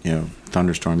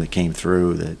 thunderstorm that came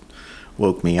through that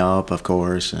woke me up, of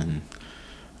course, and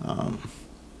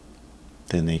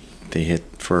then they hit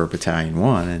for Battalion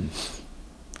 1, and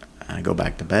I go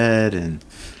back to bed, and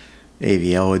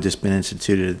AVL had just been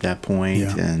instituted at that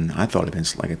point, and I thought it'd been,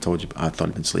 like I told you, I thought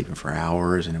I'd been sleeping for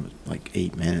hours, and it was like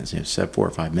 8 minutes, it was 4 or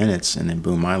 5 minutes, and then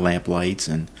boom, my lamp lights,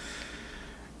 and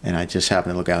I just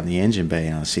happened to look out in the engine bay,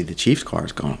 and I see the chief's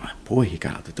car's gone. I'm like, boy, he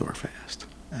got out the door fast.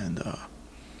 And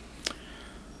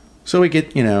so we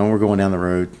get, we're going down the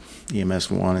road,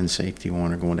 EMS 1 and Safety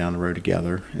 1 are going down the road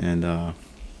together, and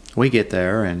we get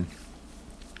there, and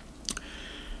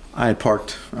I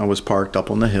was parked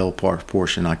up on the hill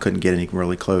portion. I couldn't get any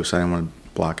really close. I didn't want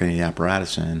to block any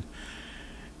apparatus in.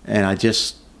 And I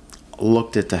just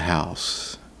looked at the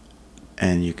house,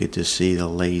 and you could just see the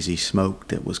lazy smoke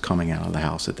that was coming out of the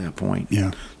house at that point.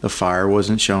 Yeah. The fire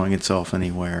wasn't showing itself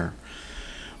anywhere.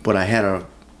 But I had a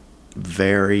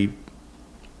very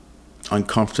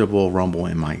uncomfortable rumble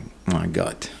in my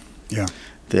gut. Yeah.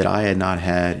 That I had not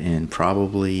had in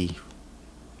probably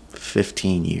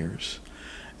 15 years.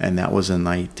 And that was a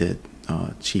night that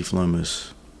Chief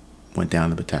Loomis went down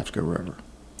the Patapsco River.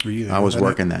 Were you there? I was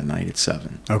working that night at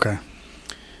 7. Okay.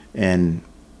 And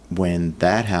when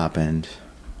that happened,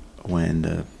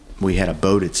 when we had a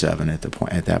boat at 7 at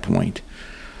that point,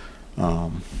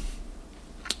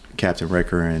 Captain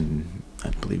Ricker and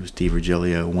I believe it was Di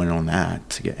Virgilio went on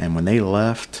that and when they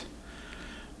left,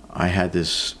 I had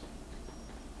this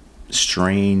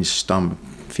strange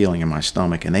feeling in my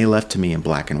stomach, and they left to me in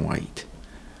black and white.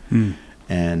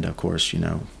 And of course,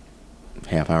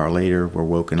 half hour later, we're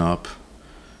woken up.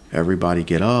 Everybody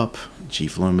get up.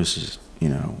 Chief Loomis is,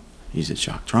 he's at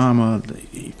shock trauma.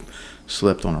 He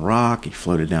slipped on a rock. He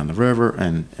floated down the river,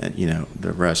 and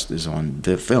the rest is on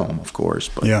the film, of course.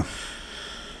 But yeah.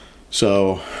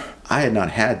 So I had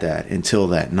not had that until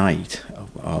that night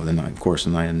of the night, of course, the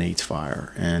night of Nate's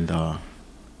fire, and I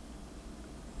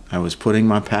was putting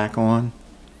my pack on.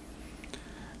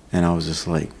 And I was just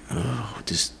like, oh, it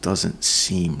just doesn't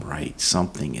seem right.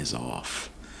 Something is off.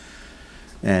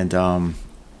 And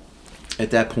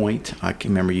at that point, I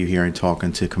can remember you hearing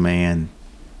talking to command,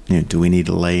 do we need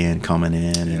to lay in, coming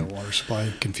in? Yeah, water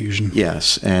supply confusion.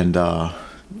 Yes. And I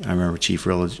remember Chief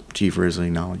Risley,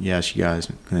 yes, you guys,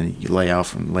 and then you lay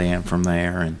in from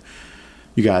there. And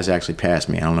you guys actually passed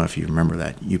me. I don't know if you remember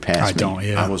that. You passed me. I don't,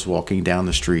 yeah. I was walking down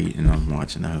the street, and I'm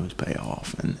watching the hose pay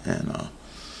off. And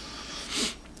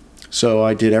so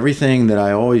I did everything that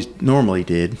I always normally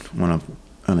did on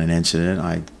an incident.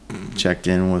 I checked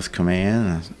in with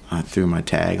command. I threw my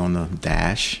tag on the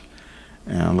dash,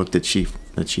 and I looked at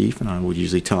the chief, and I would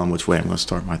usually tell him which way I'm going to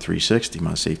start my 360,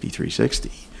 my safety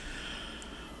 360.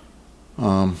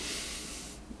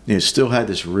 It still had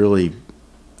this really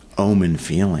omen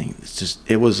feeling.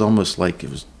 It was almost like it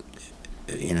was,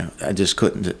 I just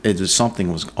couldn't.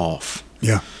 Something was off.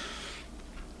 Yeah.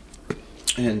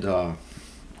 And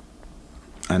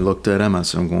I looked at him. I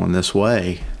said, I'm going this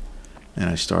way. And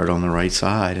I started on the right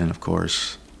side. And, of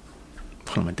course,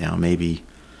 put him down maybe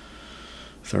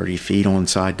 30 feet on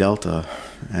side delta.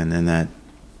 And then that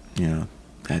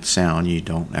sound you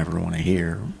don't ever want to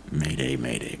hear. Mayday,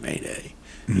 mayday, mayday.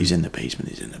 Mm-hmm. He's in the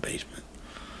basement.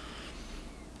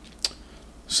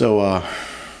 So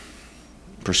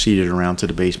proceeded around to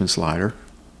the basement slider.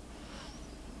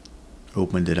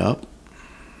 Opened it up.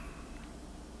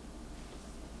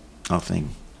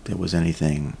 Nothing. There was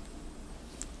anything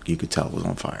you could tell was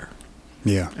on fire.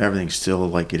 Yeah. Everything's still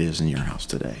like it is in your house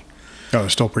today. Oh,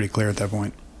 it's still pretty clear at that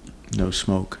point. No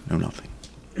smoke, no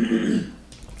nothing.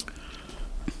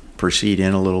 Proceed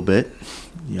in a little bit,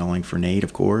 yelling for Nate,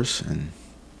 of course, and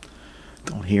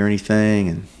don't hear anything.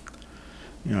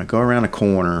 And I go around a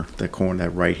corner,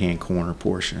 that right-hand corner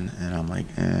portion, and I'm like,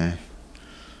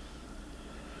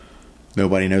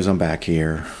 nobody knows I'm back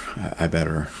here. I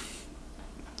better.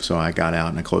 So I got out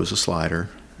and I closed the slider,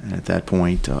 and at that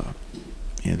point,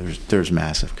 there's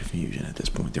massive confusion at this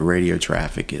point. The radio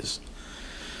traffic is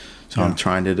So I'm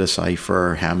trying to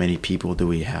decipher how many people do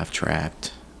we have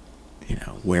trapped?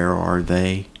 Where are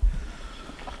they?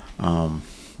 The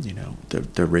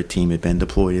RIT team had been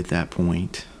deployed at that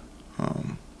point.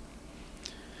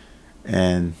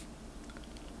 And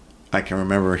I can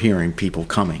remember hearing people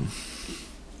coming.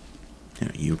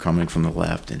 You coming from the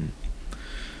left and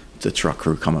the truck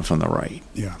crew coming from the right.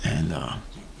 Yeah. And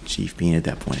Chief Bean at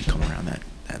that point had come around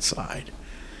that side.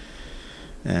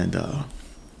 And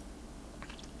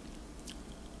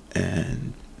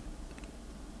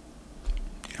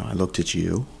I looked at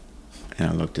you and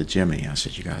I looked at Jimmy. I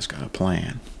said, you guys got a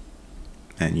plan.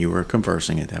 And you were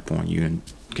conversing at that point. You and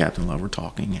Captain Love were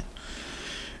talking.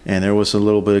 And there was a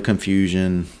little bit of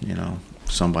confusion.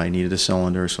 Somebody needed a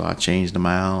cylinder, so I changed them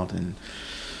out. And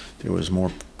there was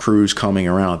more crews coming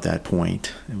around at that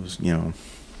point. It was,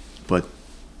 but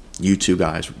you two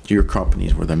guys, your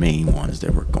companies were the main ones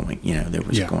that were going,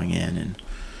 going in.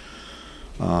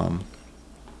 And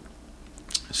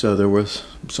so there was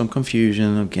some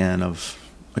confusion, again, of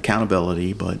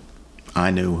accountability, but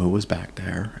I knew who was back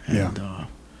there. And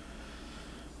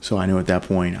so I knew at that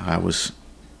point I was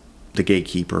the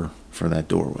gatekeeper for that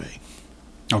doorway.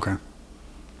 Okay.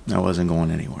 I wasn't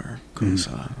going anywhere because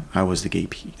I was the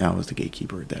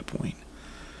gatekeeper at that point.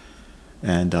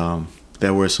 And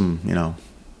there were some,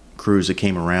 crews that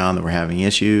came around that were having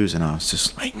issues, and I was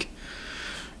just like,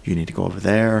 you need to go over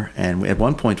there. And at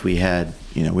one point we had,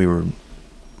 we were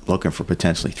looking for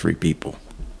potentially 3 people.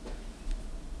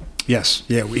 Yes.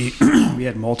 Yeah, we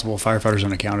had multiple firefighters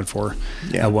unaccounted for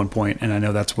at one point, and I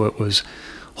know that's what was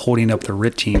holding up the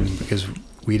RIT team, because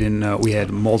we didn't know we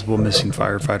had multiple missing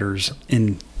firefighters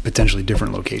in potentially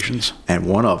different locations. And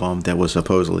one of them that was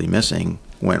supposedly missing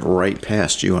went right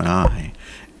past you and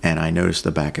I noticed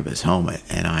the back of his helmet,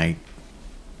 and I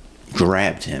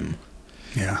grabbed him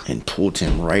and pulled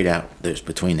him right out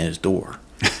between his door.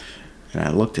 And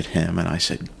I looked at him and I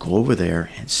said, go over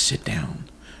there and sit down.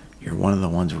 You're one of the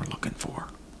ones we're looking for.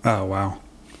 Oh, wow.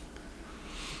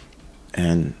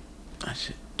 And I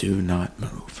said, do not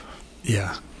move.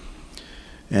 Yeah.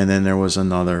 And then there was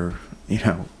another,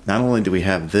 not only do we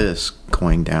have this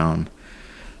going down,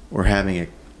 we're having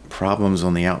problems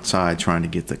on the outside trying to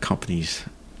get the companies,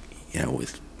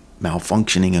 with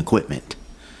malfunctioning equipment.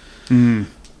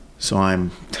 So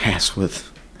I'm tasked with,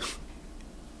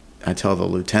 I tell the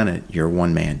lieutenant, you're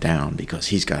one man down because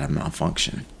he's got a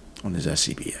malfunction on his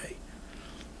SCBA.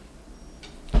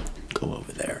 Go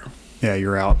over there. Yeah,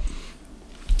 you're out.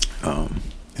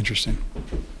 Interesting.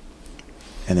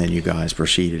 And then you guys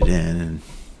proceeded in,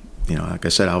 and like I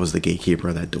said, I was the gatekeeper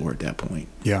of that door at that point.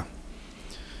 Yeah.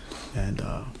 And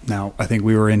now I think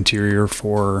we were interior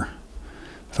for,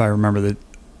 if I remember the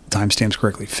timestamps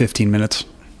correctly, 15 minutes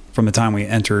from the time we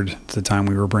entered to the time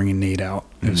we were bringing Nate out.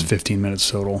 It was 15 minutes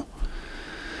total.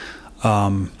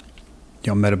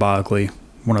 Metabolically,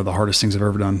 one of the hardest things I've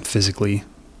ever done, physically,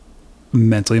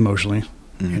 mentally, emotionally.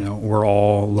 We're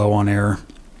all low on air.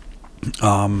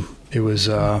 It was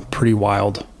a pretty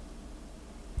wild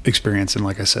experience. And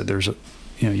like I said, there's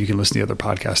you can listen to the other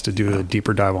podcast to do a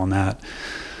deeper dive on that.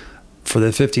 For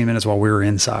the 15 minutes while we were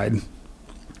inside,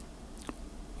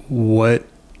 what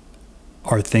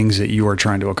are things that you are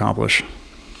trying to accomplish?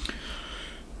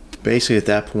 Basically, at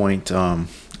that point, I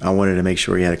wanted to make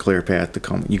sure you had a clear path to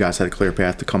come. You guys had a clear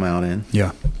path to come out in.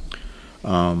 Yeah.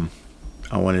 I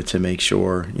wanted to make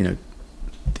sure,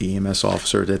 the EMS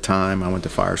officer at that time I went to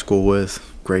fire school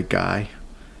with, great guy.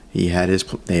 He had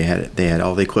they had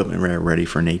all the equipment ready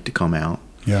for Nate to come out.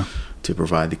 Yeah. To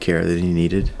provide the care that he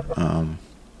needed.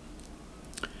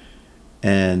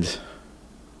 And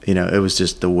it was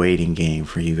just the waiting game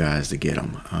for you guys to get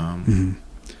him.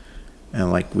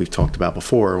 And like we've talked about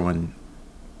before,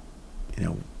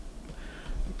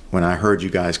 when I heard you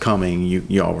guys coming,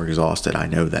 you all were exhausted. I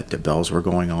know that the bells were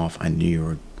going off. I knew you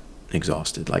were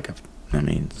exhausted.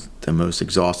 The most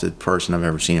exhausted person I've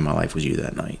ever seen in my life was you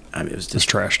that night. It was just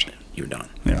trashed. You were done.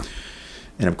 Yeah.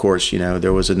 And of course,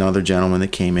 there was another gentleman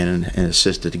that came in and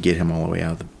assisted to get him all the way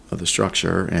out of the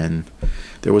structure, and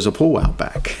there was a pool out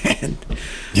back, and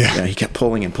he kept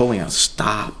pulling and pulling. I was,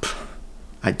 stop!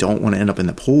 I don't want to end up in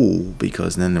the pool,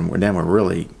 because then we're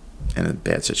really in a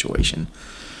bad situation.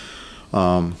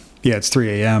 It's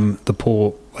 3 a.m. The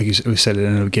pool, like you said, it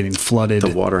ended up getting flooded.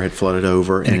 The water had flooded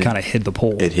over, and it kind of hid the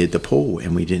pool. It hid the pool,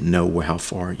 and we didn't know how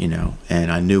far,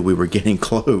 and I knew we were getting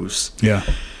close. Yeah.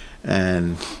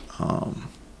 And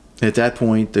at that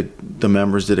point, the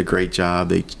members did a great job.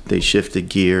 They shifted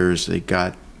gears. They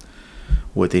got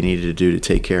what they needed to do to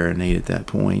take care of Nate at that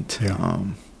point. Yeah.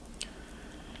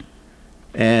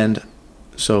 And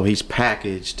so he's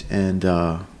packaged, and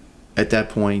at that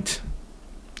point,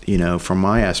 from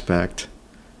my aspect,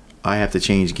 I have to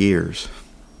change gears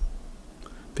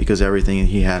because everything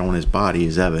he had on his body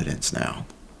is evidence now.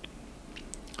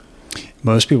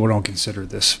 Most people don't consider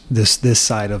this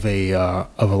side of a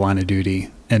line of duty,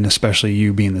 and especially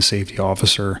you being the safety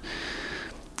officer.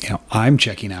 I'm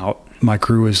checking out. My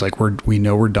crew is like, we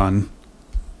know we're done.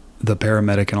 The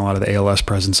paramedic and a lot of the ALS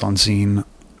presence on scene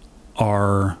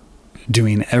are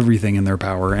doing everything in their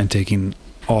power and taking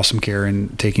awesome care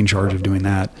and taking charge of doing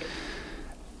that.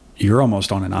 You're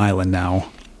almost on an island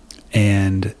now,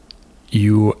 and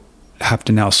you have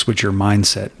to now switch your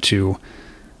mindset to,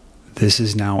 this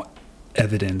is now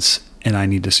evidence and I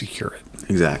need to secure it.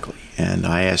 Exactly. And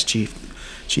I asked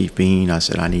Chief Bean, I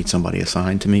said, I need somebody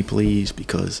assigned to me, please,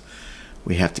 because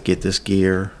we have to get this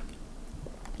gear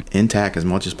intact as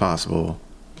much as possible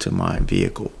to my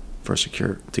vehicle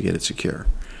to get it secure.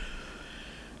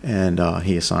 And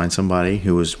he assigned somebody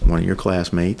who was one of your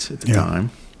classmates at the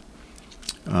time.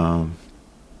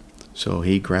 So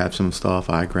he grabbed some stuff,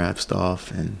 I grabbed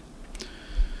stuff, and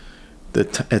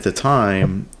at the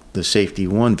time, the Safety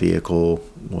 1 vehicle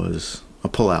was a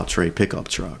pull-out tray pickup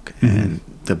truck, and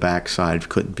the backside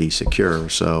couldn't be secure,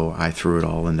 so I threw it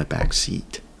all in the back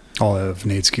seat. All of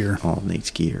Nate's gear,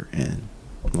 and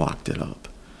locked it up.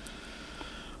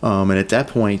 And at that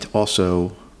point,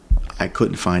 also, I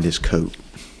couldn't find his coat.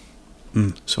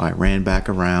 So I ran back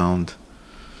around.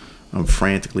 I'm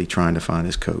frantically trying to find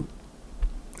his coat.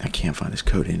 I can't find his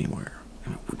coat anywhere.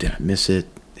 Did I miss it?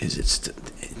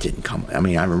 It didn't come. I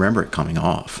mean, I remember it coming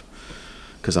off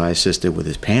because I assisted with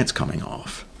his pants coming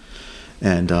off.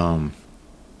 And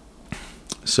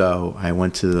so I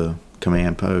went to the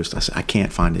command post. I said, I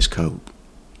can't find his coat.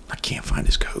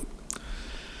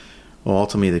 Well,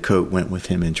 ultimately, the coat went with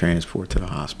him in transport to the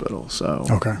hospital. So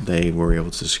they were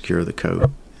able to secure the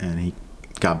coat. And he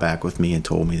got back with me and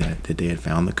told me that they had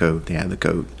found the coat. They had the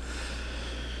coat.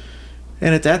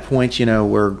 And at that point,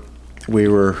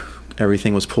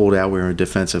 everything was pulled out. We were in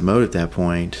defensive mode at that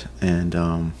point.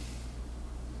 And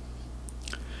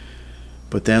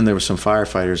but then there were some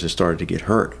firefighters that started to get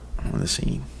hurt on the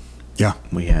scene. Yeah.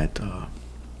 We had a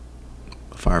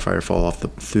firefighter fall off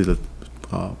through the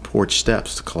porch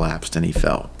steps, collapsed, and he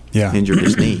fell. Yeah. Injured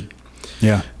his knee.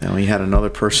 Yeah. Now we had another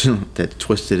person that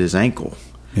twisted his ankle.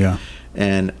 Yeah.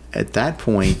 And at that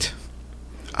point,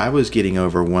 I was getting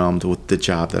overwhelmed with the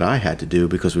job that I had to do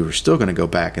because we were still going to go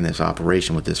back in this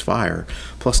operation with this fire.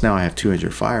 Plus now I have 2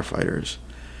 injured firefighters.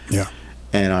 Yeah.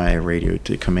 And I radioed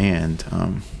to command,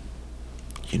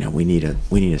 we need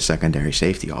a secondary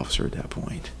safety officer at that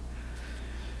point.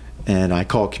 And I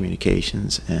called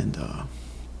communications and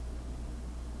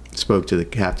spoke to the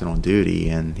captain on duty,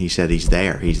 and he said, he's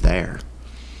there.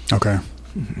 Okay.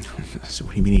 I said,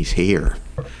 what do you mean he's here?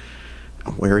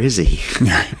 Where is he?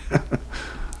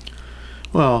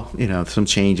 Well, some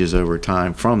changes over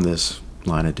time from this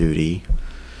line of duty.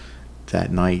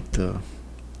 That night, the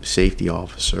safety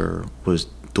officer was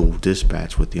dual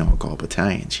dispatched with the on-call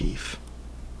battalion chief.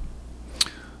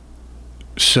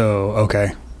 So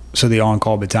the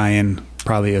on-call battalion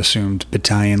probably assumed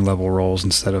battalion level roles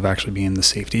instead of actually being the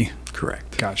safety.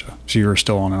 Correct. Gotcha. So you were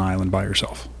still on an island by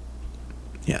yourself.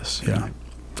 Yes. Yeah. I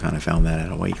kind of found that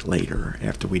out a week later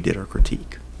after we did our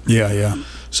critique. Yeah.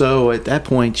 So at that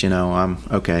point, I'm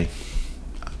okay.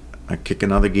 I kick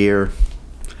another gear.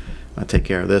 I take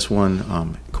care of this one.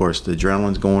 Of course, the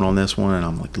adrenaline's going on this one, and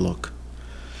I'm like, look,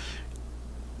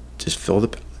 just fill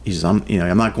the. He says, I'm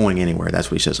not going anywhere. That's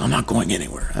what he says. I'm not going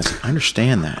anywhere. I said, I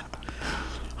understand that.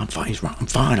 I'm fine. He's wrong. I'm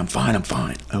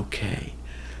fine. Okay,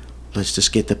 let's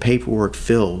just get the paperwork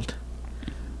filled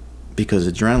because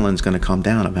adrenaline's going to come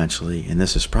down eventually, and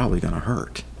this is probably going to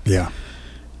hurt. Yeah.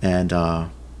 And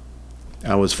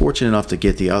I was fortunate enough to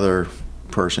get the other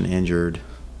person injured,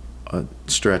 a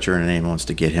stretcher and an ambulance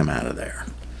to get him out of there.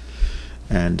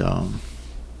 And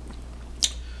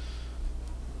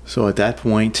so at that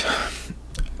point,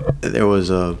 there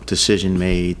was a decision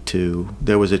made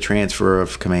there was a transfer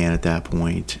of command at that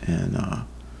point, and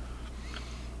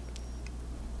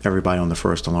everybody on the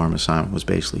first alarm assignment was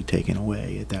basically taken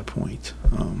away at that point.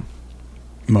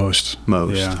 Most.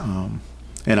 Yeah.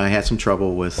 And I had some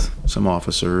trouble with some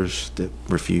officers that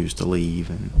refused to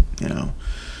leave, and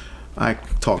I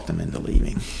talked them into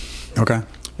leaving. Okay.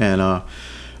 And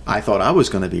I thought I was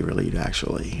going to be relieved,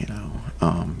 actually,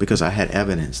 because I had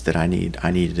evidence that I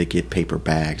needed to get paper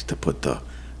bags to put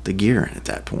the gear in at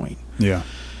that point. Yeah.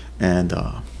 And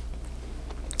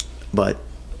but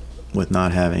with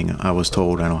not having, I was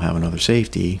told I don't have another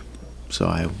safety, so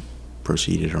I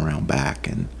proceeded around back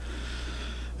and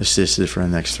assisted for the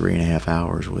next 3.5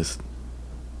 hours with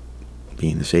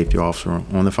being the safety officer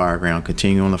on the fire ground,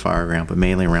 continuing on the fire ground, but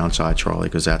mainly around Side Charlie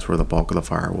because that's where the bulk of the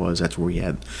fire was. That's where we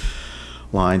had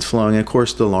lines flowing. And of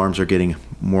course, the alarms are getting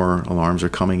more. Alarms are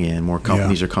coming in. More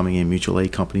companies are coming in. Mutual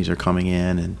aid companies are coming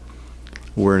in, and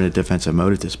we're in a defensive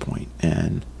mode at this point.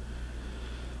 And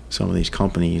some of these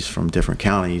companies from different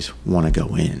counties want to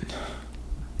go in.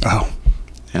 Oh.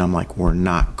 And I'm like, we're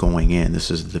not going in. This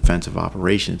is a defensive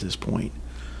operation at this point.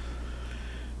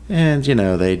 And, you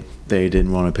know, they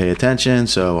didn't want to pay attention,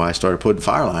 so I started putting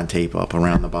fire line tape up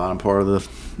around the bottom part of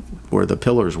where the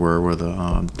pillars were, where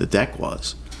the deck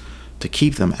was, to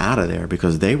keep them out of there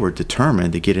because they were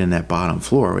determined to get in that bottom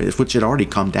floor, which had already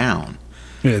come down.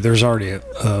 Yeah, there's already a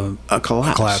collapse. A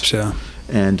collapse, yeah.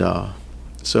 And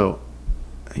so,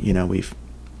 you know, we've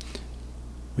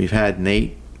had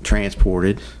Nate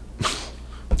transported.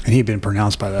 And he'd been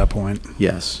pronounced by that point.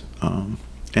 Yes. And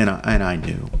I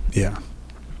knew. Yeah.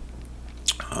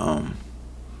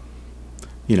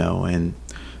 You know, and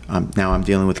now I'm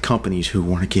dealing with companies who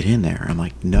want to get in there. I'm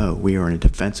like, no, we are in a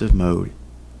defensive mode.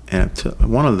 And to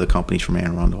one of the companies from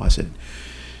Anne Arundel, I said,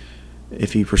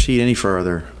 if you proceed any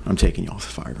further, I'm taking you off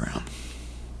the fire ground.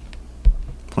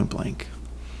 Point blank.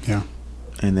 Yeah.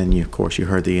 And then, of course, you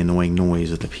heard the annoying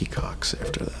noise of the peacocks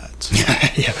after that. So.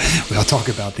 Yeah. We'll talk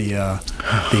about the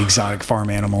exotic farm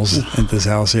animals at this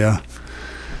house, yeah.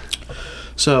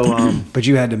 So, but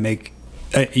you had to make,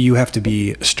 you have to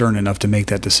be stern enough to make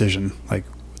that decision. Like,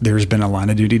 there's been a line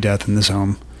of duty death in this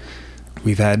home.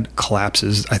 We've had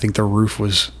collapses. I think the roof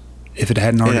was, if it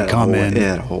hadn't already come in. It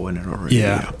had a hole in it already.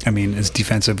 Yeah. I mean, it's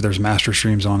defensive. There's master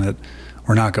streams on it.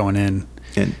 We're not going in.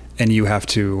 And you have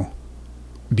to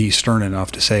be stern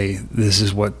enough to say, this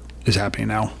is what is happening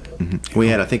now.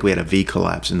 Mm-hmm. I think we had a V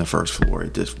collapse in the first floor.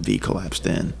 It just V collapsed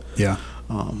in. Yeah.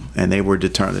 And they were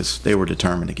determined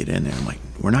to get in there. I'm like,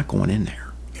 we're not going in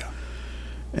there. Yeah.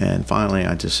 And finally,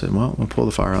 I just said, well, we'll pull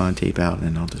the fire line tape out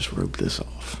and I'll just rope this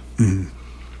off. Mm-hmm.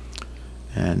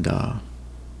 And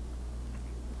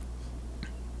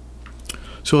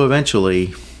so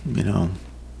eventually, you know,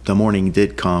 the morning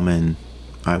did come and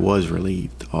I was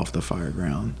relieved off the fire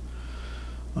ground.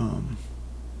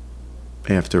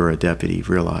 After a deputy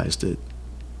realized that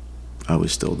I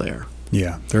was still there.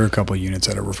 Yeah, there are a couple of units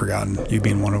that were forgotten, you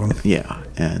being one of them. Yeah,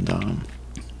 and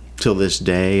till this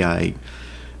day, I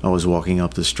was walking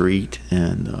up the street,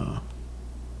 and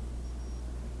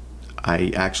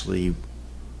I actually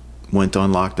went to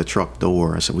unlock the truck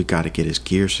door. I said, we got to get his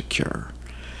gear secure.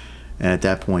 And at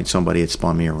that point, somebody had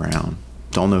spun me around.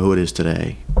 Don't know who it is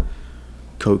today.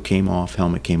 Coat came off,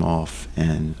 helmet came off,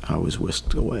 and I was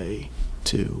whisked away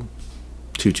to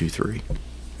 223.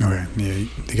 Okay, yeah,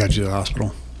 they got you to the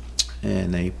hospital.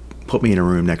 And they put me in a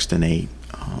room next to Nate.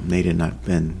 Nate had not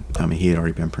been, he had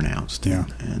already been pronounced. Yeah.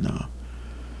 And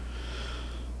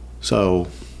so,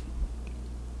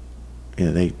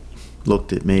 they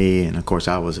looked at me, and of course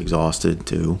I was exhausted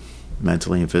too,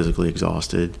 mentally and physically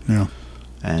exhausted. Yeah.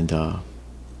 And I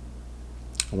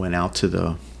went out to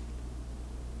the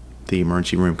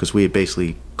emergency room because we had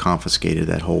basically confiscated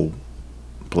that whole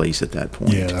place at that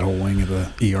point. Yeah, that whole wing of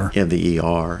the ER. Yeah, the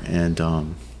ER. And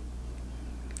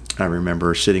I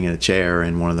remember sitting in a chair,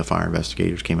 and one of the fire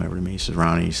investigators came over to me. He says,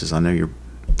 Ronnie, he says, I know you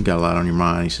got a lot on your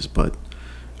mind. He says, but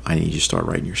I need you to start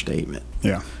writing your statement.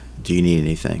 Yeah. Do you need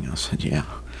anything? I said, yeah.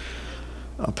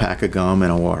 A pack of gum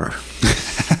and a water.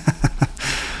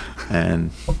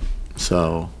 And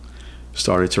so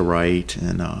started to write,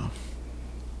 and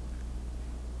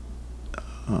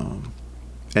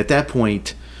at that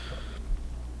point,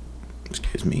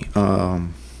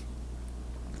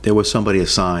 there was somebody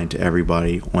assigned to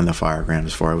everybody on the fire ground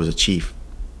as far as a chief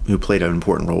who played an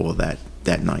important role that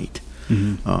night.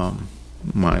 Mm-hmm.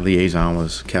 My liaison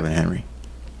was Kevin Henry.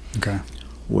 Okay.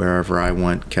 Wherever I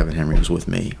went, Kevin Henry was with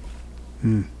me.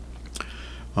 Mm.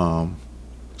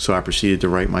 So I proceeded to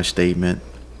write my statement.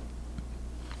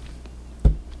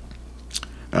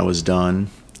 I was done,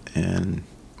 and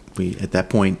at that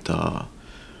point,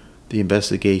 the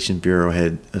Investigation Bureau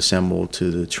had assembled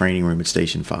to the training room at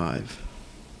Station 5.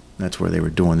 That's where they were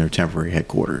doing their temporary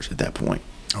headquarters at that point.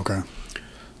 Okay.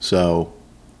 So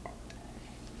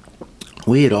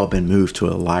we had all been moved to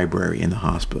a library in the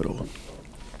hospital.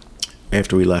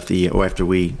 After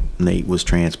Nate was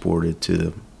transported to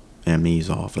the M.E.'s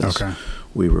office. Okay.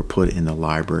 We were put in the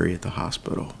library at the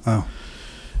hospital. Oh.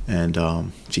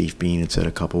 And Chief Bean had said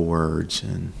a couple words,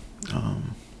 and I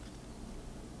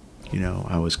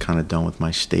was kind of done with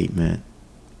my statement,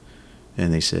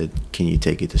 and they said, can you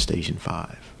take it to Station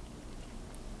 5?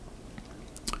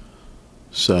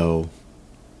 So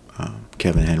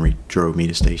Kevin Henry drove me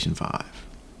to Station 5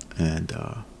 and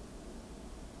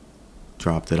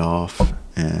dropped it off,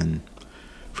 and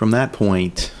from that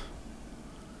point,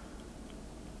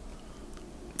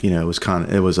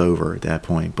 it was over at that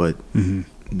point. But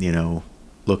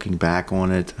looking back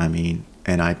on it, I mean,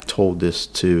 and I've told this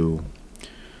to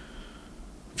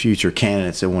future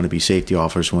candidates that want to be safety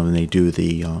officers when they do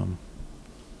the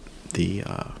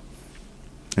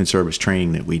in-service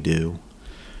training that we do.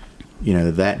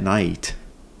 That night,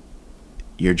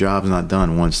 your job's not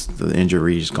done once the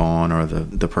injury's gone or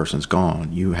the person's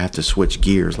gone. You have to switch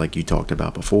gears like you talked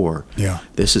about before. Yeah.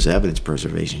 This is evidence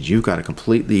preservation. You've got to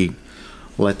completely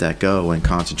let that go and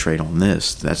concentrate on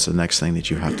this. That's the next thing that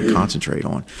you have to concentrate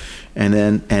on. And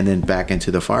then back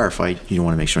into the firefight, you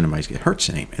want to make sure nobody gets hurt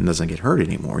and doesn't get hurt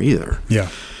anymore either. Yeah.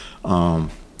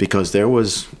 Because there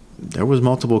was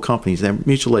multiple companies,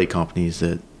 mutual aid companies,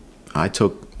 that I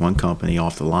took one company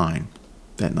off the line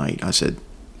that night. I said,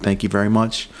 thank you very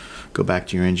much. Go back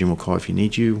to your engine. We'll call if you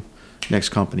need you. Next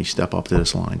company, step up to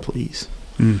this line, please.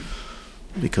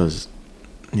 Because,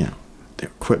 their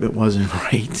equipment wasn't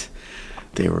right.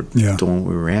 They were doing what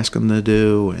we were asking them to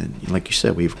do. And like you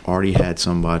said, we've already had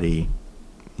somebody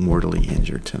mortally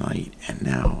injured tonight. And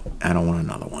now I don't want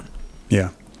another one.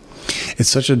 Yeah. It's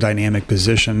such a dynamic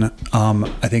position.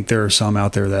 I think there are some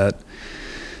out there that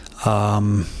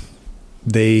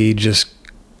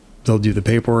they'll do the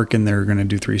paperwork and they're going to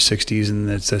do 360s, and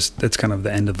that's kind of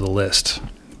the end of the list.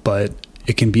 But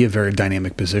it can be a very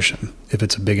dynamic position. If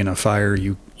it's a big enough fire,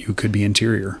 you could be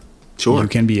interior. Sure. You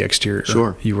can be exterior.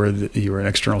 Sure. You were an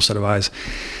external set of eyes.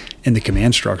 In the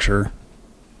command structure,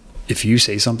 if you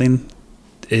say something,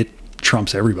 it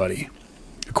trumps everybody.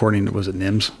 According to, was it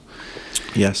NIMS?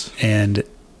 Yes. And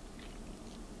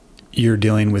you're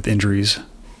dealing with injuries,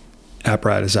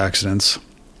 apparatus accidents.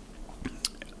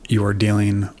 You are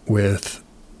dealing with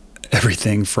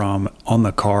everything from on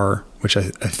the car, which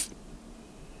is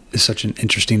such an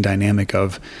interesting dynamic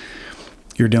of,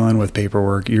 you're dealing with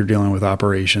paperwork, you're dealing with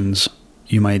operations,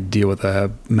 you might deal with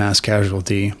a mass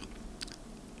casualty,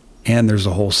 and there's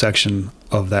a whole section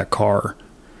of that car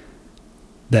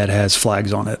that has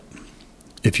flags on it.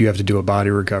 If you have to do a body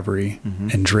recovery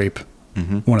and drape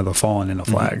one of the fallen in a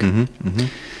flag.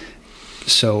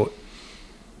 So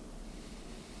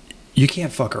you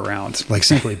can't fuck around, like,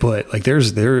 simply put. Like,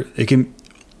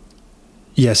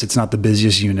 yes, it's not the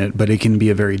busiest unit, but it can be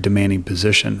a very demanding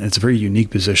position. It's a very unique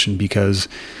position because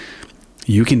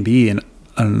you can be in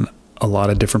a lot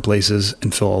of different places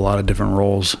and fill a lot of different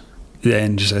roles,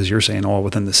 and just as you're saying, all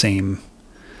within the same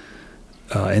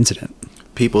incident.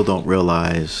 People don't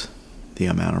realize the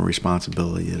amount of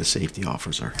responsibility that a safety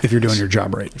officer has. If you're doing your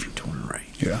job right. If you're doing it right.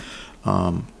 Yeah.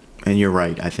 And you're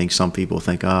right. I think some people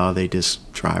think, they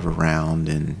just drive around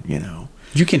and,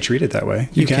 You can treat it that way.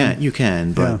 You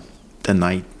can, but the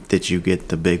night that you get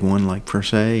the big one, like, per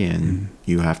se, and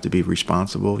you have to be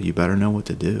responsible, you better know what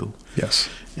to do. Yes.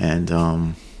 And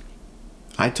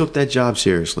I took that job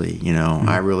seriously,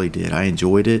 I really did. I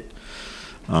enjoyed it.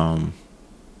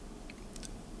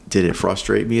 Did it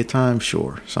frustrate me at times?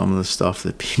 Sure. Some of the stuff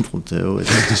that people do is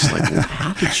just like, well,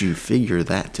 how did you figure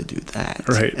that to do that?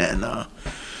 Right. And of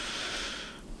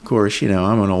course,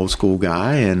 I'm an old school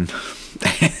guy, and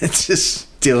it's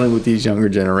just dealing with these younger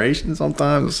generations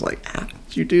sometimes. It's like, how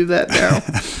did you do that now?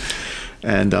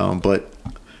 And but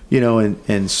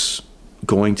and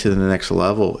going to the next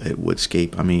level at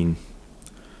Woodscape, I mean,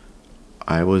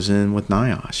 I was in with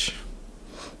NIOSH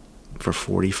for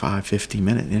 45-50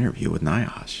 minute interview with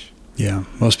NIOSH. Yeah,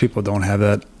 most people don't have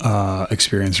that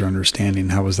experience or understanding.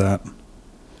 How was that?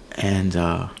 And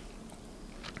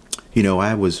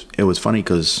it was funny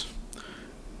because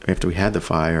after we had the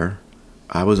fire,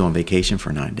 I was on vacation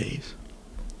for 9 days.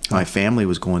 My family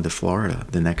was going to Florida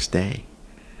the next day.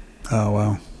 Oh,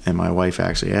 wow. And my wife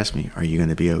actually asked me, are you going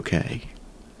to be okay?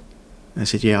 And I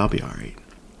said, yeah, I'll be all right.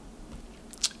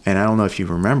 And I don't know if you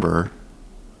remember,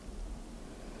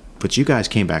 but you guys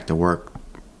came back to work.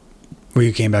 Well,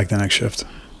 you came back the next shift.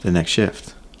 The next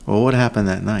shift. Well, what happened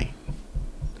that night?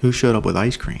 Who showed up with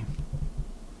ice cream?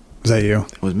 Was that you?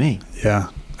 It was me. Yeah.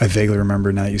 I vaguely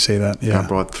remember now that you say that. Yeah. I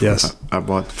brought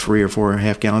 3 or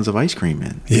 4.5 gallons of ice cream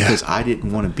in because I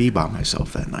didn't want to be by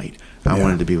myself that night. I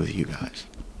wanted to be with you guys.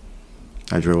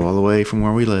 I drove all the way from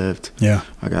where we lived. Yeah.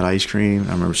 I got ice cream.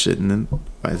 I remember sitting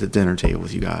at the dinner table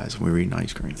with you guys. We were eating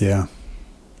ice cream. Yeah.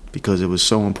 Because it was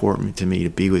so important to me to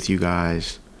be with you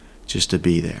guys, just to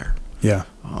be there. Yeah.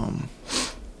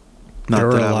 There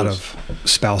were a lot of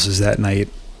spouses that night,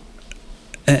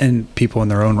 and people in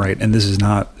their own right. And this is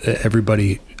not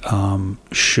everybody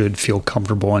should feel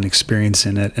comfortable in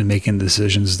experiencing it and making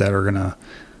decisions that are going to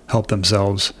help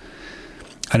themselves.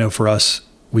 I know for us,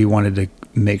 we wanted to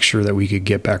make sure that we could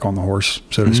get back on the horse,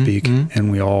 so to speak.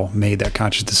 And we all made that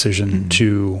conscious decision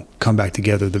to come back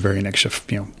together the very next shift,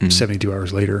 72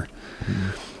 hours later.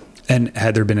 And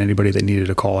had there been anybody that needed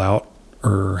to call out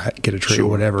or get a trade or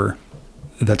whatever,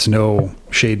 that's no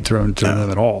shade thrown to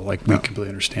them at all. Like, we completely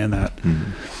understand that.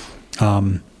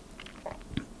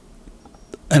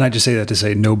 And I just say that to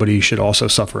say nobody should also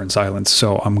suffer in silence.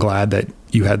 So I'm glad that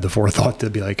you had the forethought to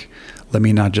be like, let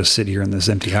me not just sit here in this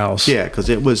empty house. Yeah, because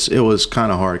it was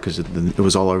kind of hard because it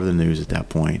was all over the news at that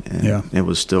point, and it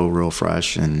was still real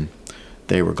fresh, and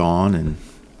they were gone, and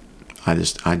I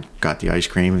got the ice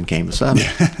cream and came to 7.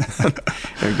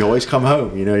 You always come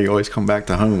home, you always come back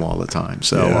to home all the time.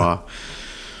 So,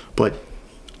 but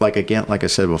like I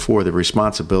said before, the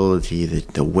responsibility,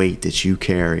 the weight that you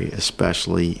carry,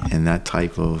 especially in that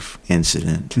type of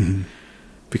incident,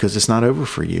 because it's not over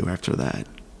for you after that.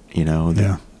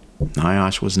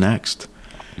 NIOSH was next,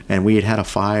 and we had a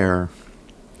fire.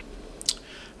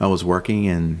 I was working,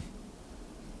 and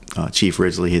Chief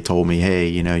Ridgely had told me, "Hey,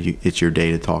 it's your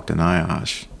day to talk to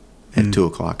NIOSH at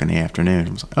 2:00 in the afternoon."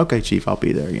 I was like, "Okay, Chief, I'll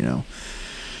be there."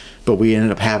 But we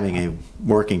ended up having a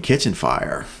working kitchen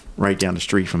fire right down the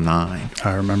street from 9.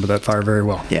 I remember that fire very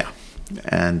well. Yeah,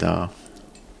 and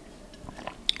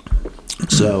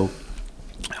so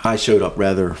I showed up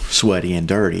rather sweaty and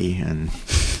dirty, and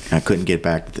I couldn't get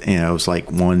back. It was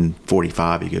like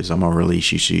 1:45. He goes, "I'm gonna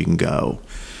release you so you can go."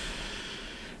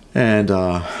 And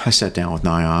I sat down with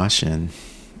NIOSH, and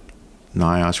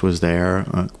NIOSH was there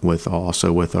with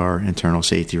our internal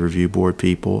safety review board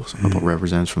people, a couple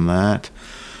representatives from that,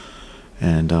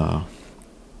 and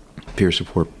peer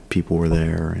support people were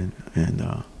there,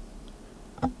 and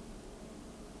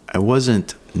I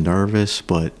wasn't nervous,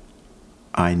 but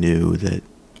I knew that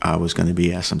I was going to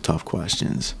be asked some tough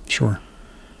questions. Sure.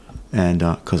 And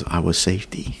because I was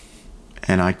safety,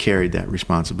 and I carried that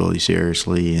responsibility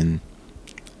seriously, and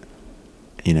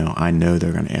I know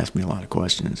they're going to ask me a lot of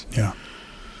questions. Yeah.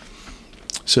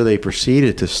 So they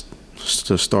proceeded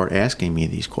to start asking me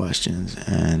these questions,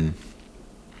 and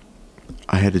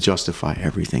I had to justify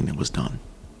everything that was done.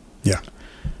 Yeah.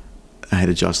 I had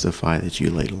to justify that you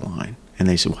laid a line, and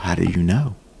they said, "Well, how do you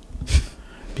know?"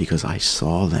 Because I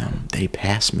saw them. They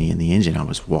passed me in the engine. I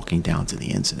was walking down to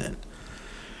the incident.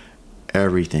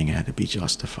 Everything had to be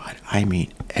justified. I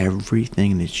mean,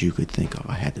 everything that you could think of,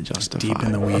 I had to justify. Deep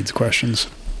in the weeds questions.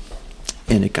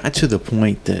 And it got to the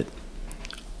point that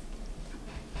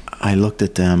I looked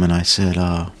at them and I said,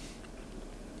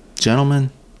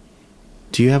 "Gentlemen,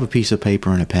 do you have a piece of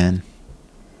paper and a pen?"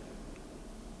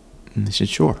 And they said,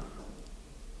 "Sure."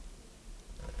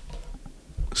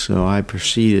 So I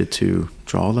proceeded to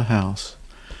draw the house,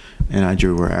 and I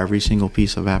drew where every single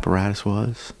piece of apparatus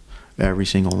was, every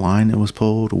single line that was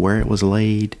pulled, where it was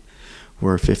laid,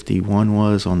 where 51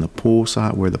 was on the pool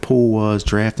side, where the pool was,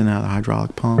 drafting out the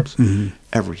hydraulic pumps,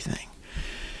 everything.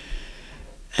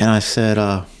 And I said,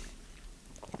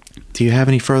 "Do you have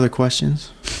any further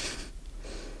questions?"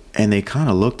 And they kind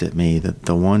of looked at me.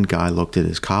 The one guy looked at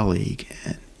his colleague,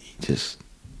 and he just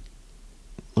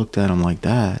looked at him like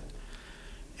that.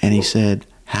 And he said,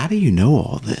 "How do you know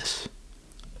all this?"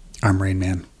 I'm Rain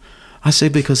Man. I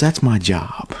said, "Because that's my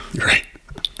job." Right.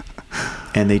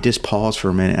 And they just paused for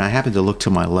a minute. I happened to look to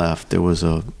my left. There was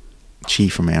a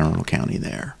chief from Anne Arundel County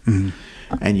there.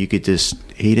 And you could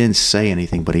he didn't say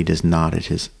anything, but he just nodded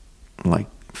his, like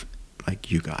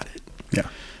you got it. Yeah.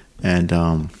 And,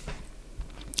 I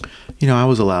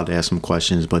was allowed to ask some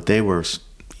questions, but there were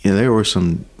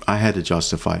some, I had to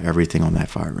justify everything on that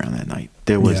fireground that night.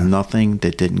 There was nothing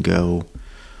that didn't go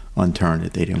unturned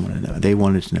that they didn't want to know. They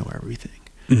wanted to know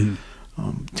everything.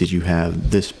 Did you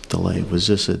have this delay? Was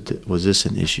this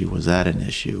an issue? Was that an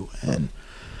issue? And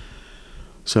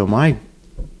so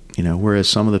whereas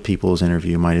some of the people's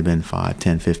interview might have been 5,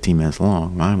 10, 15 minutes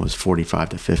long, mine was 45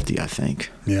 to 50, I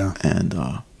think. Yeah. And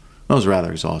I was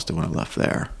rather exhausted when I left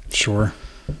there. Sure.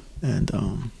 And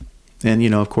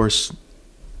of course,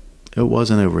 it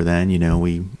wasn't over then.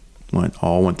 We went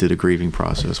through the grieving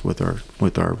process with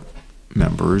our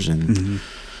members, and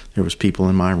there was people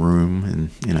in my room,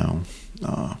 and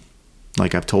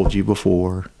like I've told you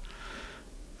before,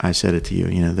 I said it to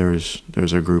you.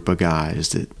 There's a group of guys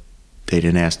that they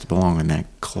didn't ask to belong in that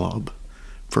club,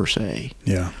 per se.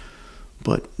 Yeah.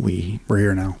 But we're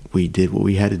here now. We did what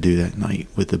we had to do that night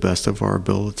with the best of our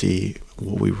ability,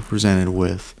 what we were presented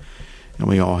with, and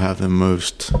we all have the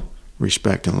most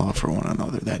respect and love for one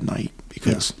another that night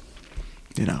because,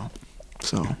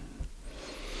 so.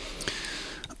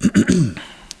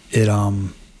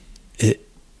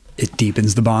 It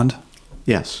deepens the bond.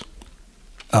 Yes.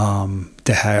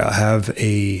 To have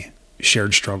a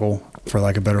shared struggle, for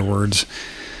lack of better words,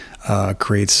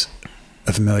 creates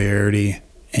a familiarity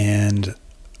and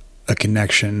a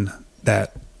connection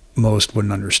that most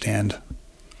wouldn't understand.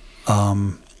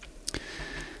 And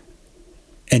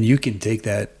you can take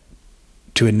that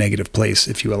to a negative place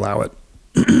if you allow it.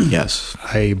 Yes.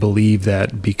 I believe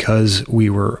that because we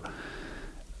were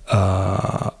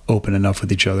open enough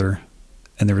with each other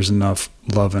and there was enough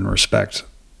love and respect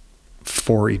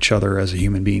for each other as a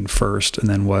human being first, and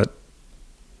then what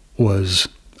was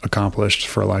accomplished,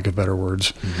 for lack of better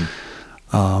words,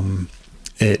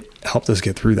 it helped us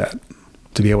get through that,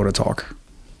 to be able to talk.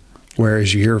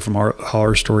 Whereas you hear from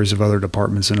horror stories of other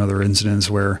departments and other incidents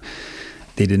where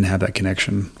they didn't have that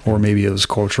connection, or maybe it was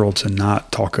cultural to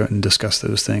not talk and discuss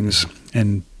those things,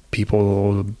 and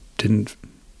people didn't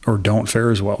or don't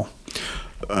fare as well.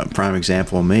 Prime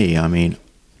example of me, I mean,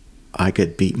 I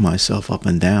could beat myself up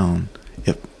and down.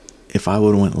 If I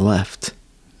would have went left,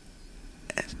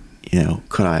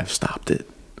 could I have stopped it?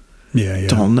 Yeah.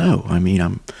 Don't know. I mean,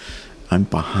 I'm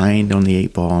behind on the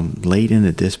 8 ball. I'm late in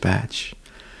the dispatch.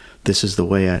 This is the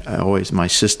way I always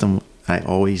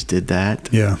did that.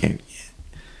 Yeah.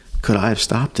 Could I have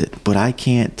stopped it? But I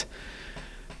can't.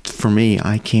 For me,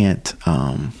 I can't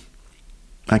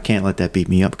let that beat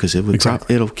me up, because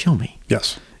it'll kill me.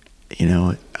 Yes.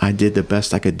 I did the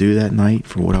best I could do that night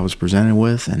for what I was presented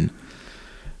with, and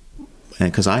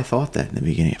because I thought that in the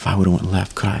beginning, if I would have went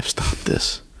left, could I have stopped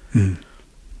this?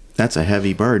 That's a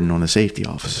heavy burden on a safety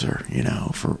officer,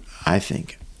 I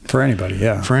think. For anybody,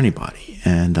 yeah. For anybody.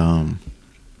 And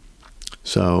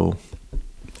so,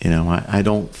 I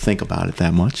don't think about it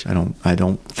that much. I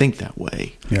don't think that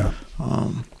way. Yeah.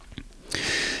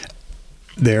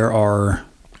 There are,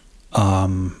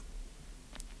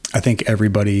 I think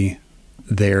everybody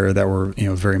there that were,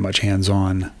 very much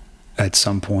hands-on at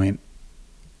some point,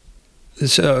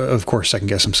 of course, second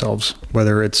guess themselves,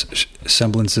 whether it's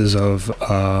semblances of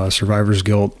survivor's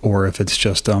guilt, or if it's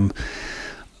just,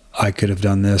 I could have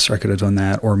done this, or I could have done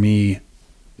that, or me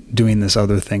doing this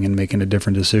other thing and making a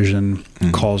different decision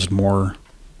caused more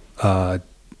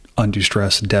undue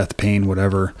stress, death, pain,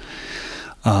 whatever.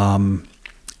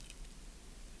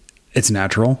 It's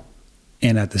natural,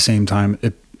 and at the same time,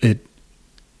 it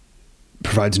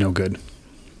provides no good.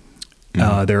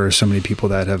 There are so many people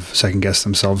that have second guessed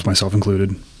themselves, myself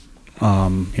included.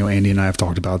 Andy and I have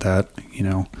talked about that.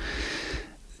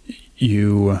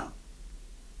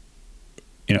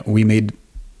 We made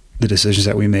the decisions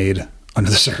that we made under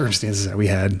the circumstances that we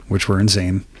had, which were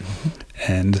insane.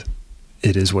 And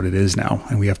it is what it is now.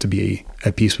 And we have to be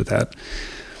at peace with that.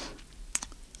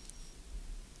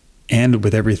 And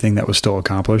with everything that was still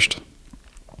accomplished,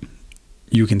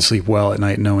 you can sleep well at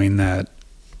night knowing that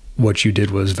what you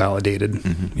did was validated.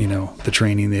 The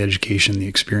training, the education, the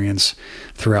experience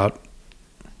throughout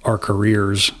our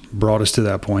careers brought us to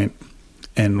that point.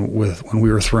 And when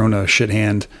we were thrown a shit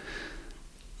hand,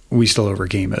 we still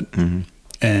overcame it.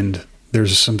 And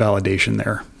there's some validation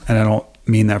there. And I don't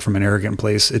mean that from an arrogant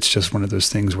place. It's just one of those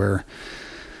things where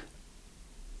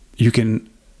you can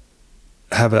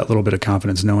have that little bit of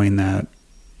confidence knowing that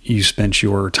you spent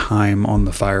your time on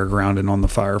the fire ground and on the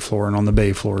fire floor and on the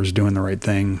bay floors doing the right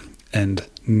thing and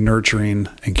nurturing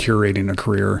and curating a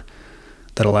career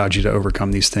that allowed you to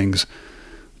overcome these things,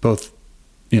 both,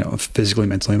 physically,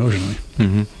 mentally, emotionally.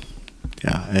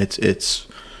 Yeah. It's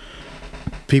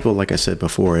people, like I said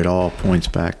before, it all points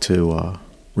back to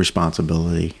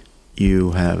responsibility.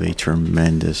 You have a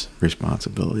tremendous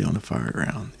responsibility on the fire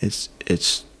ground.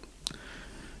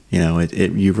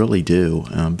 You really do,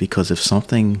 because if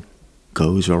something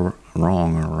goes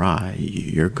wrong or awry,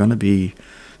 they're going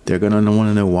to want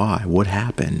to know why. What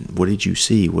happened? What did you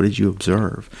see? What did you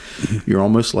observe? You're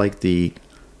almost like you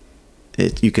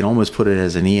can almost put it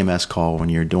as an EMS call when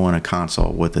you're doing a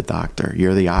consult with the doctor.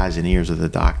 You're the eyes and ears of the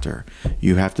doctor.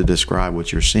 You have to describe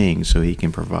what you're seeing so he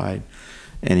can provide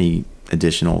any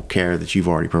additional care that you've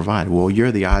already provided. Well,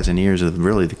 you're the eyes and ears of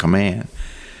really the command,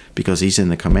 because he's in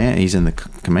the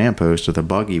command post or the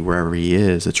buggy, wherever he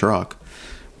is, the truck.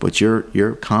 But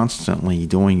you're constantly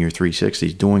doing your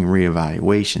 360s, doing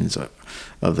reevaluations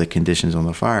of the conditions on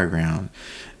the fire ground.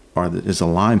 Is the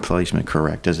line placement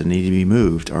correct? Does it need to be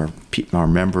moved? Are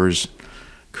members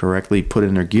correctly put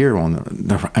in their gear on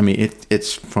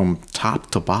it's from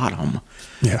top to bottom.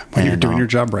 Yeah, when you're doing your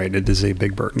job right, it is a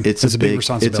big burden. It's a big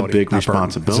responsibility. It's a big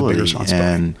responsibility.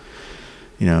 And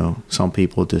some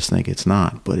people just think it's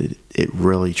not, but it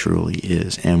really truly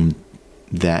is. And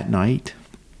that night,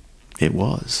 it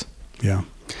was. Yeah.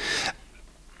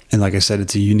 And like I said,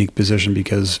 it's a unique position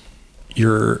because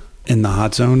you're in the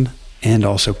hot zone and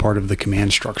also part of the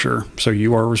command structure. So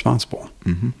you are responsible.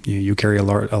 Mm-hmm. You carry a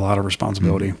lot of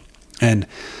responsibility. Mm-hmm. And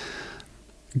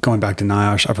going back to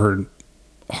NIOSH, I've heard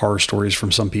horror stories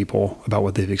from some people about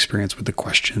what they've experienced with the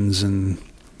questions and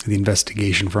the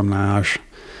investigation from NIOSH.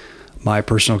 My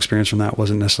personal experience from that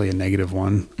wasn't necessarily a negative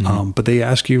one, but they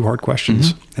ask you hard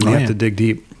questions, and they have to dig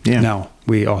deep. Yeah. Now,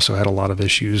 we also had a lot of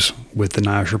issues with the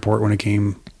NIOSH report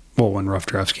when rough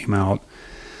drafts came out.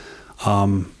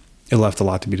 It left a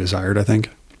lot to be desired, I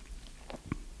think.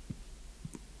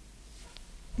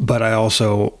 But I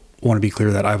also want to be clear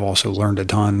that I've also learned a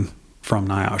ton from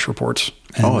NIOSH reports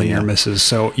and near misses.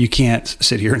 So you can't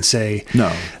sit here and say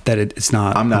that it's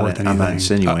not worth anything. I'm not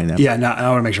insinuating that. Yeah, I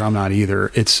want to make sure I'm not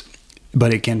either.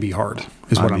 But it can be hard,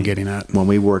 is what I'm getting at. When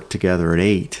we worked together at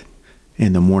 8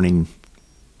 in the morning,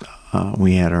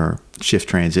 we had our shift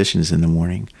transitions in the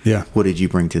morning. Yeah. What did you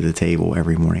bring to the table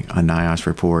every morning? A NIOSH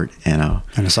report and a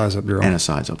size up drill. And a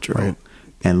size up drill. Right.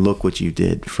 And look what you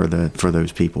did for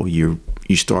those people. You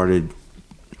started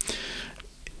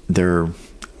their,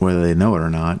 whether they know it or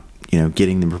not,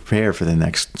 getting them prepared for the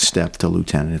next step to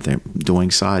lieutenant if they're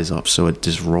doing size up. So it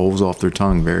just rolls off their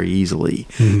tongue very easily.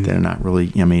 Mm-hmm. They're not really,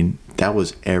 that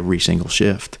was every single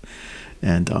shift.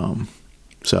 And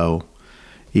so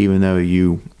even though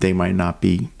they might not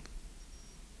be,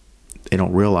 they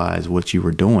don't realize what you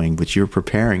were doing, but you're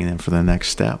preparing them for the next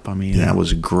step. That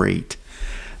was great.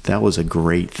 That was a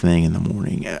great thing in the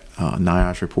morning.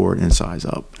 NIOSH report and size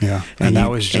up. Yeah. And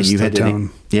that was just the tone.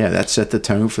 That set the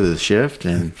tone for the shift.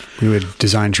 And we would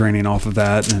design training off of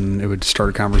that, and it would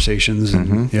start conversations.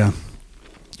 And that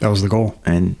was the goal.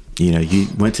 And, you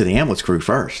went to the ambulance crew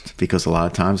first, because a lot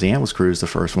of times the ambulance crew is the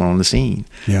first one on the scene.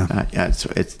 Yeah.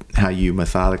 It's how you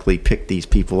methodically pick these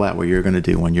people out, what you're going to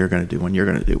do, when you're going to do, when you're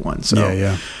going to do one. So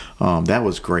that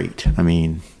was great.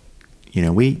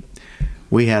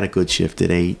 We had a good shift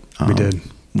at 8. We did.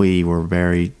 We were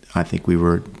I think we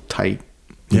were tight.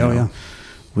 Yeah.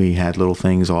 We had little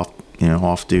things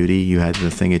off duty. You had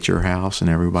the thing at your house and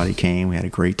everybody came. We had a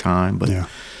great time. But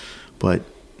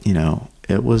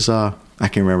it was, I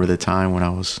can remember the time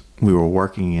when we were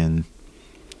working and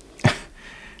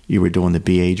you were doing the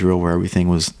BA drill where everything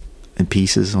was in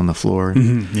pieces on the floor.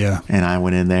 Mm-hmm. Yeah. And I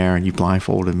went in there and you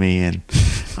blindfolded me and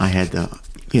I had to,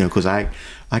 because I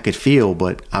could feel,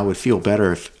 but I would feel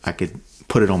better if I could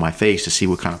put it on my face to see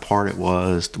what kind of part it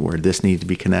was, where this needed to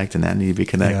be connected and that needed to be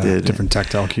connected. Yeah, different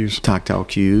tactile cues.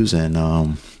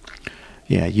 And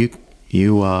you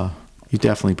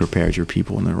definitely prepared your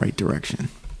people in the right direction.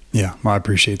 Yeah, well, I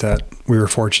appreciate that. We were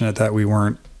fortunate that we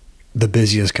weren't the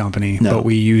busiest company, but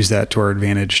we used that to our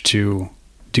advantage to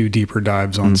do deeper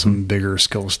dives on some bigger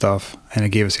skill stuff, and it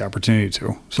gave us the opportunity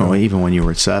to. So even when you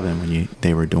were at 7, when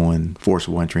they were doing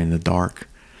forcible entry in the dark.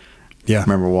 Yeah. I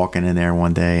remember walking in there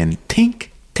one day and tink,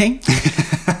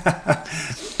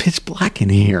 pitch black in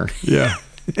here. Yeah.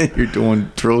 You're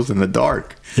doing drills in the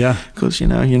dark. Yeah. Because, you're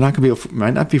not going to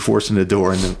might not be forcing the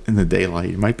door in the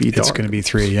daylight. It might be dark. It's going to be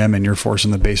 3 a.m. and you're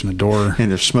forcing the basement door.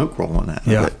 And there's smoke rolling out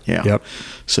of it. Yeah. Yep.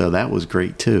 So that was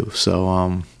great too.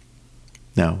 So,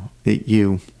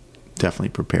 you definitely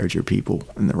prepared your people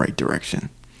in the right direction.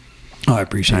 Oh, I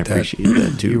appreciate that. I appreciate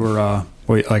that too. You were,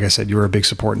 like I said, you were a big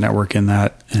support network in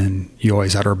that, and you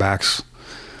always had our backs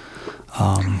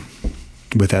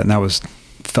with that, and that was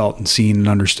felt and seen and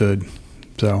understood.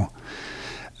 So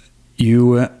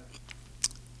we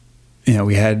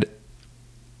had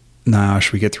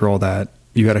NIOSH, we get through all that.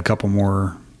 You had a couple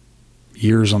more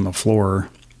years on the floor,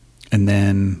 and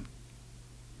then,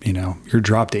 your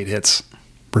drop date hits,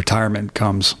 retirement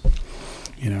comes,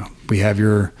 we have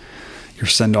your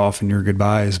send off and your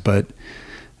goodbyes, but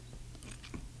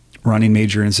running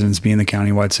major incidents, being the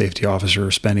countywide safety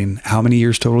officer, spending how many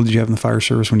years total did you have in the fire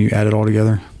service when you add it all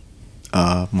together?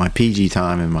 My PG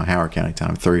time and my Howard County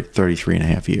time, 33 and a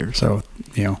half years. So,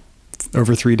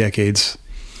 over 3 decades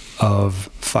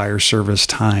of fire service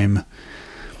time.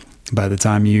 By the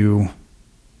time your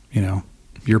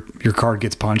card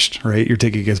gets punched, right? Your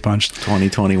ticket gets punched.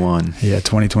 2021. Yeah,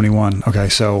 2021. Okay,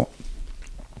 so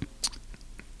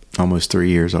almost 3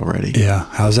 years already. Yeah.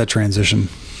 How's that transition?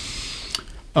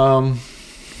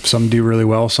 Some do really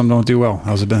well, some don't do well.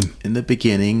 How's it been? In the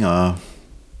beginning, my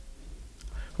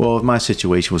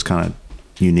situation was kind of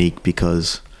unique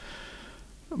because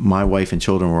my wife and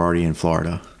children were already in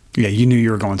Florida. Yeah, you knew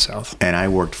you were going south. And I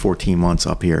worked 14 months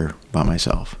up here by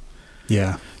myself.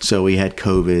 Yeah. So we had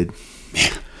COVID.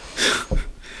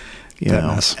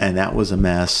 Mess. And that was a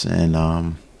mess.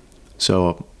 And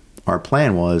so our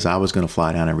plan was I was going to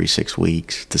fly down every 6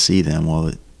 weeks to see them.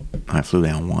 Well, I flew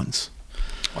down once.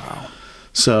 Wow.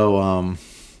 So,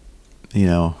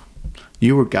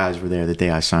 You guys were there the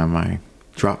day I signed my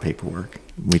drop paperwork.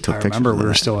 We took pictures. I remember we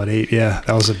were still at 8. Yeah,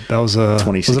 that was a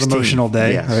 2016. Was an emotional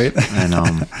day, yes. Right?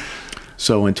 And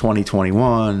so in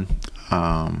 2021,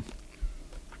 I'm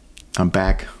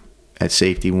back at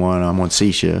Safety 1. I'm on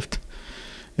C shift,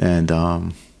 and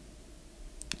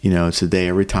it's a day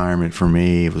of retirement for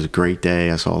me. It was a great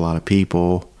day. I saw a lot of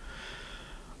people.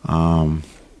 The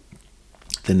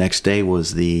next day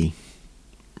was the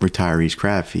Retirees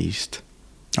Crab Feast.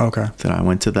 Okay. That I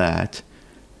went to that,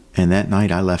 and that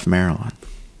night I left Maryland.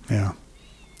 Yeah.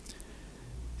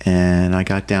 And I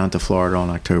got down to Florida on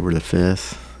October the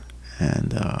 5th,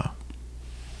 and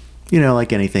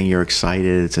like anything, you're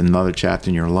excited. It's another chapter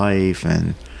in your life,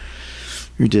 and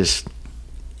you're just,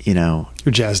 you're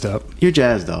jazzed up. You're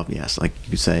jazzed up, yes, like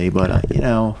you say. But I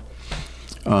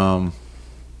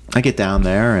get down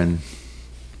there, and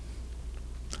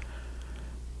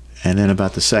then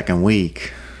about the second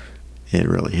week, it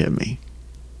really hit me.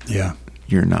 Yeah.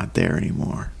 You're not there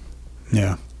anymore.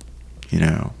 Yeah.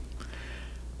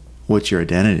 What's your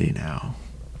identity now?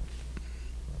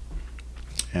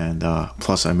 And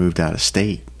plus I moved out of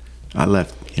state. I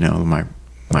left, my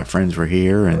friends were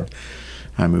here, and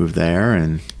I moved there,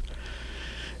 and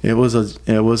it was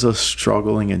a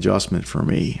struggling adjustment for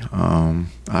me.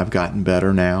 I've gotten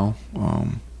better now.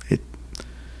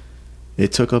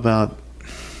 It took about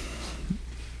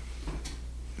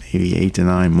maybe 8 to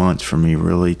 9 months for me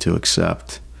really to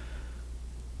accept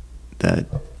that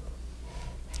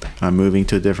I'm moving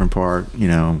to a different part.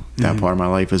 That part of my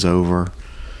life is over.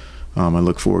 I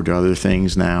look forward to other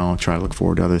things now, try to look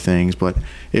forward to other things, but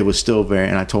it was still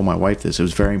and I told my wife this, it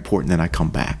was very important that I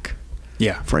come back.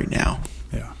 Yeah. Right now.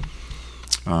 Yeah.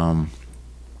 And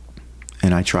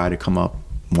I try to come up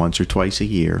once or twice a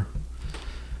year.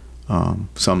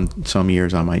 Some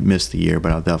years I might miss the year,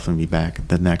 but I'll definitely be back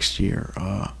the next year.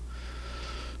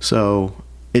 So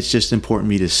it's just important to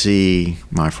me to see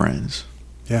my friends.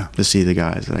 Yeah. To see the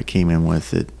guys that I came in with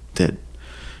that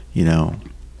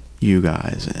you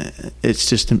guys. It's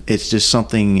just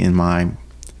something in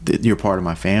you're part of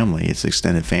my family. It's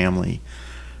extended family.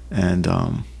 And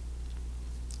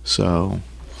so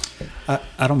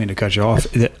I don't mean to cut you off.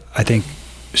 I think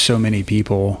so many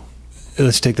people,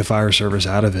 let's take the fire service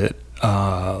out of it,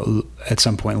 at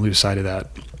some point lose sight of that.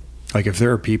 Like if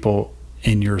there are people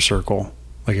in your circle,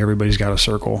 like everybody's got a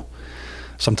circle.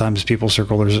 Sometimes people's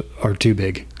circles are too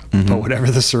big, but whatever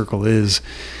the circle is,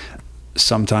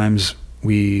 sometimes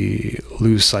we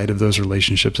lose sight of those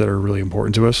relationships that are really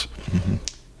important to us.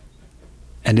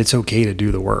 And it's okay to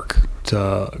do the work,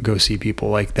 to go see people.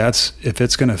 Like if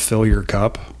it's going to fill your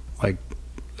cup, like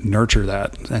nurture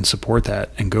that and support that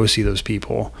and go see those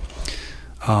people.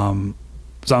 So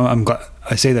I'm glad,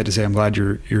 I say that to say I'm glad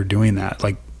you're doing that.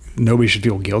 Like nobody should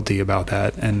feel guilty about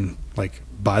that, and like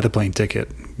buy the plane ticket,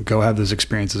 go have those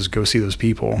experiences, go see those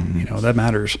people. That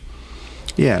matters.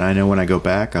 Yeah, and I know when I go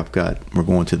back, we're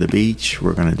going to the beach,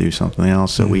 we're going to do something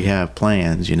else, so we have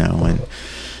plans,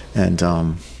 and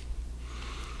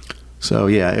so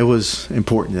yeah, it was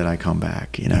important that I come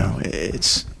back.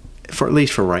 It's at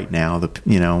least for right now.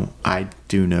 I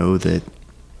do know that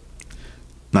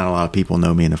not a lot of people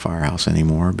know me in the firehouse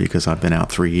anymore because I've been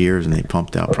out 3 years, and they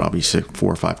pumped out probably 4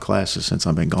 or 5 classes since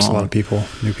I've been gone. That's a lot of people,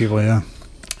 new people, yeah.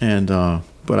 And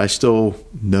but I still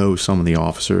know some of the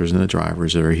officers and the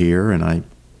drivers that are here, and I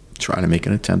try to make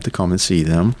an attempt to come and see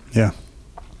them. Yeah.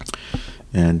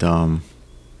 And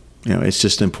it's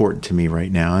just important to me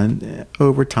right now. And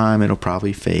over time, it'll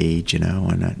probably fade, and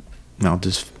I'll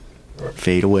just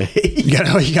fade away. You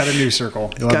got a new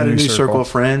circle. Got a new circle of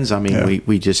friends. I mean,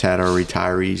 we just had our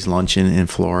retirees luncheon in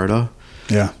Florida.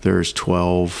 Yeah. There's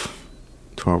 12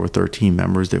 or 13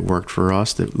 members that worked for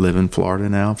us that live in Florida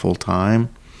now full time.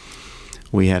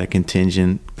 We had a big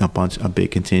contingent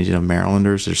of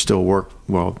Marylanders that still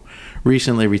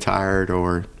recently retired,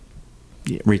 but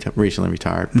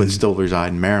still reside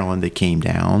in Maryland. They came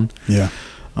down. Yeah.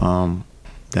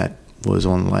 That was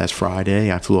on last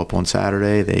Friday. I flew up on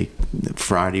Saturday.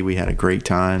 Friday we had a great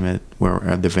time at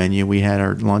the venue we had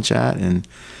our lunch at, and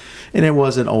it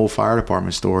wasn't old fire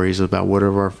department stories about what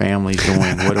are our families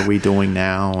doing, what are we doing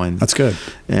now, and that's good.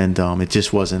 And it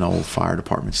just wasn't old fire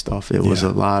department stuff. It was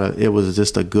it was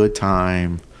just a good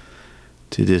time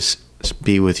to just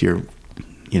be with your,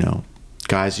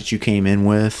 guys that you came in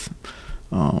with,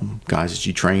 guys that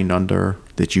you trained under,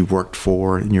 that you worked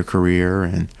for in your career,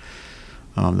 and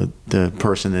the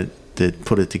person that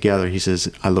put it together. He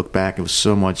says, I look back, it was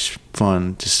so much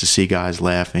fun just to see guys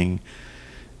laughing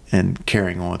and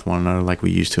carrying on with one another like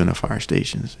we used to in the fire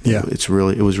stations. Yeah. It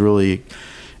was really,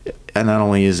 and not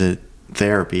only is it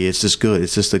therapy. It's just good.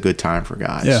 It's just a good time for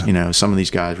guys. Yeah. You know, some of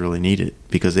these guys really need it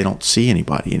because they don't see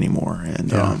anybody anymore.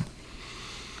 And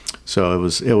so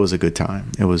it was a good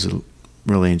time. It was a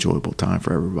really enjoyable time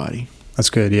for everybody. That's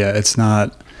good. Yeah, it's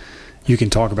not. You can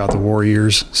talk about the war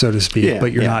years, so to speak,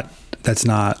 but you're not. That's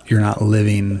not. You're not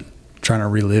living, trying to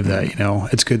relive that. You know,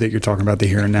 it's good that you're talking about the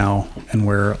here and now and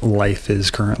where life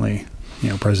is currently. You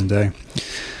know, present day.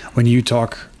 When you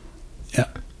talk,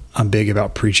 I'm big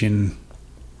about preaching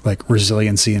like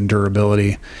resiliency and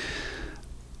durability.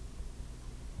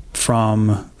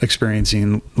 From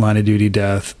experiencing line of duty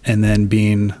death and then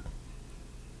being,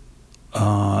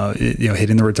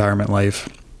 hitting the retirement life,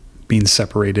 being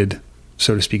separated,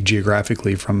 so to speak,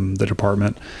 geographically from the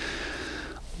department,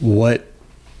 what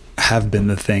have been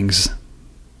the things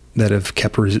that have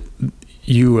kept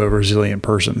you a resilient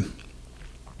person?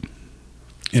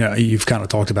 You know, you've kind of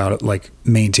talked about it, like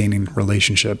maintaining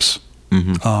relationships,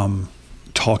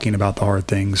 talking about the hard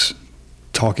things,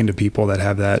 talking to people that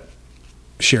have that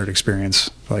shared experience.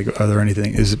 Like, are there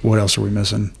anything? What else are we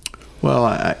missing? Well,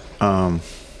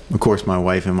 of course, my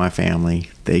wife and my family,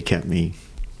 they kept me.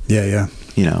 Yeah.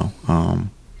 You know,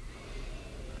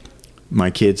 my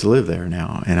kids live there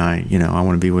now, and I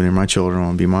want to be with my children. I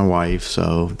want to be my wife.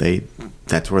 So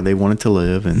that's where they wanted to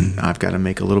live, and I've got to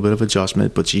make a little bit of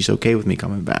adjustment, but she's okay with me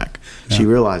coming back. Yeah. She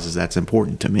realizes that's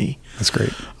important to me. That's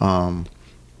great.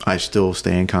 I still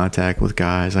stay in contact with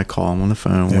guys. I call them on the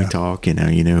phone. We talk. You know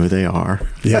who they are.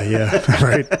 Yeah.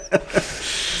 Right.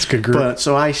 It's a good group. But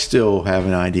so I still have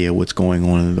an idea what's going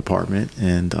on in the department,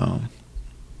 and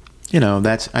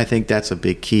I think that's a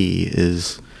big key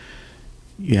is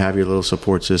you have your little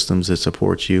support systems that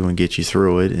support you and get you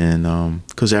through it, and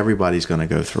because everybody's going to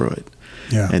go through it.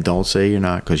 Yeah. And don't say you're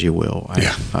not, because you will.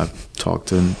 I've talked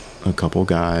to a couple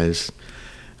guys.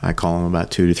 I call them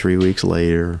about 2 to 3 weeks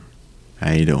later.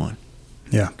 How you doing?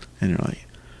 Yeah. And they're like,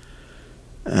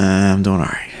 I'm doing all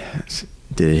right.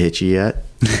 Did it hit you yet?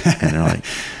 And they're like,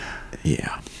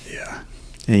 yeah.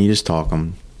 And you just talk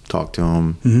to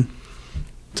them,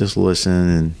 just listen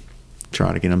and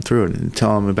try to get them through it, and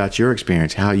tell them about your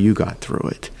experience, how you got through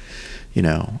it. You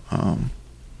know,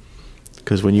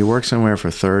 because when you work somewhere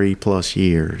for 30 plus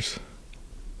years,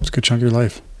 it's a good chunk of your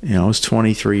life. You know, I was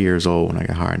 23 years old when I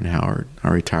got hired in Howard. I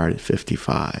retired at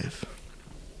 55.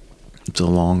 It's a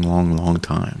long, long, long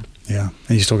time. Yeah,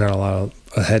 and you still got a lot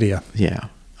ahead of you. Yeah.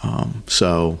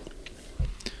 So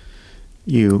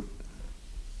you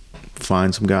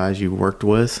find some guys you worked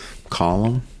with, call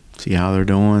them, see how they're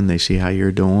doing. They see how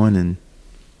you're doing, and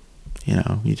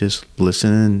you just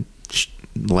listen and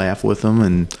laugh with them,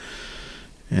 and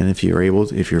if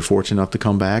you're fortunate enough to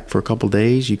come back for a couple of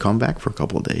days, you come back for a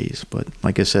couple of days. But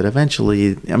like I said,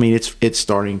 eventually, I mean, it's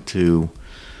starting to.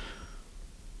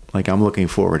 Like, I'm looking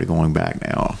forward to going back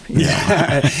now.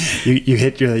 You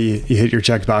hit your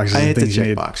check boxes. I hit the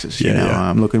check boxes.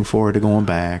 I'm looking forward to going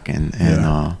back, and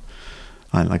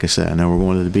like I said, I know we're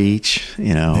going to the beach.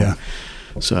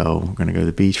 So we're going to go to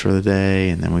the beach for the day,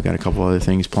 and then we got a couple other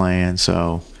things planned.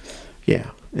 So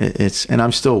and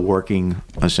I'm still working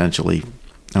essentially.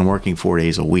 I'm working 4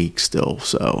 days a week still.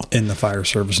 So in the fire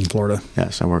service in Florida.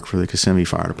 Yes, I work for the Kissimmee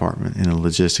Fire Department in a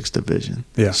logistics division.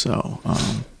 Yeah. So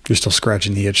you're still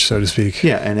scratching the itch, so to speak.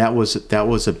 Yeah, and that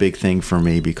was a big thing for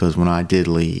me, because when I did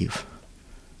leave,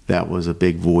 that was a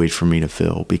big void for me to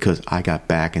fill, because I got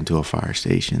back into a fire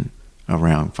station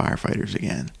around firefighters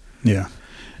again. Yeah.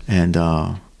 And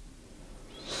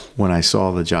when I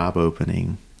saw the job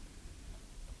opening,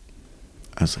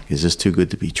 I was like, is this too good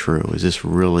to be true? Is this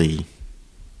really...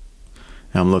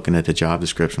 And I'm looking at the job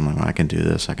description, I'm like, I can do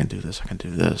this, I can do this, I can do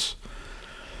this.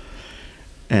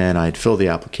 And I'd fill the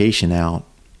application out.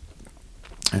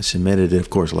 I submitted it, of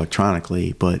course,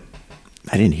 electronically, but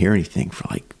I didn't hear anything for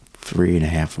like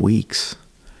 3.5 weeks.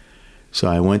 So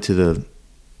I went to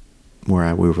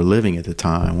where we were living at the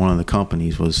time. One of the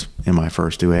companies was in my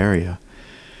first due area.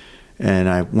 And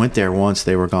I went there once,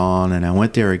 they were gone, and I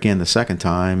went there again the second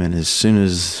time, and as soon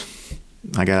as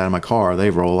I got out of my car, they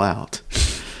roll out.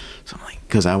 So I'm like,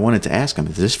 because I wanted to ask them,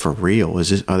 is this for real?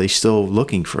 Are they still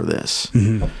looking for this?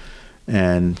 Mm-hmm.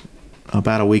 And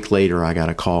about a week later, I got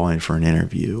a call in for an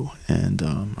interview, and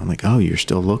I'm like, oh, you're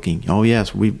still looking? Oh,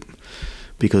 yes,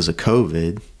 because of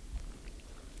COVID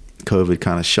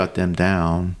kind of shut them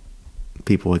down.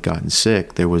 People had gotten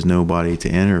sick. There was nobody to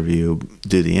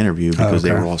do the interview because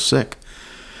they were all sick.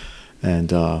 And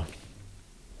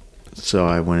so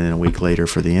I went in a week later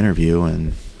for the interview,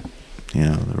 and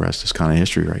the rest is kind of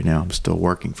history right now. I'm still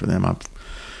working for them. I'm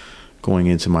going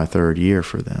into my 3rd year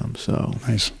for them. So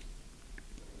nice.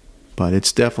 But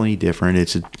it's definitely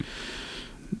different.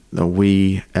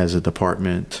 We as a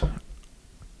department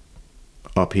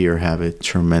up here have it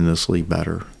tremendously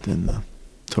better than the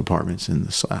departments in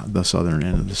the southern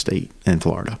end of the state in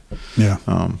Florida. Yeah.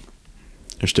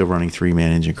 They're still running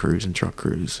 3-man engine crews and truck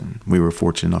crews, and we were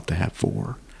fortunate enough to have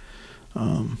 4.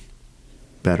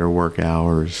 Better work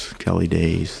hours, Kelly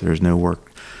days. There's a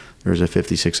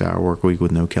 56-hour work week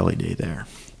with no Kelly day there.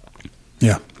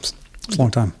 Yeah, it's a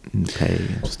long time. And pay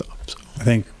and stuff. So. I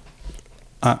think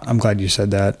I'm glad you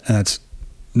said that, and that's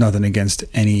nothing against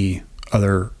any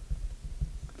other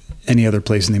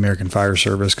place in the American Fire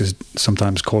Service, because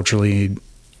sometimes culturally,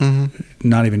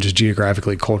 not even just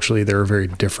geographically, culturally, there are very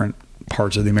different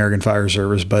parts of the American Fire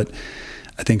Service. But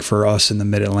I think for us in the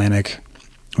Mid-Atlantic,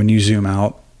 when you zoom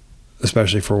out,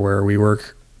 especially for where we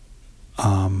work,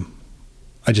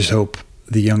 I just hope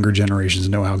the younger generations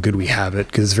know how good we have it,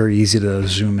 because it's very easy to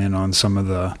zoom in on some of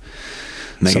the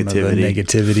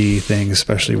negativity things,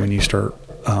 especially when you start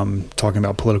talking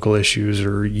about political issues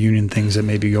or union things that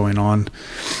may be going on.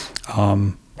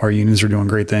 Our unions are doing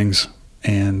great things,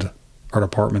 and our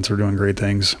departments are doing great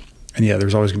things. And yeah,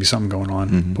 there's always going to be something going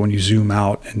on. But when you zoom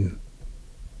out and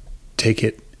take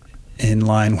it in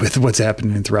line with what's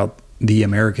happening throughout the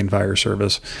American Fire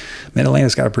Service,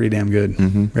 Mid-Atlantic's got a pretty damn good,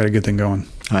 got a good thing going.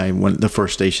 The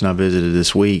first station I visited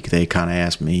this week, they kind of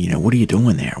asked me, what are you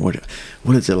doing there? What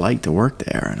is it like to work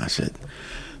there? And I said,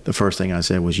 the first thing I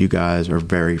said was, you guys are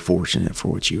very fortunate for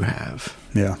what you have.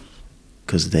 Yeah.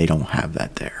 Because they don't have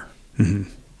that there.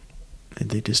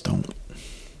 They just don't.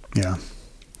 Yeah.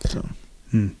 So.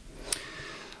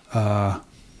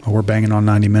 We're banging on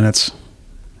 90 minutes.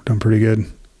 We're doing pretty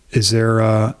good. Is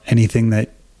there anything that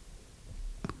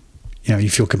you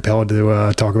feel compelled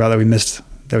to talk about that we missed?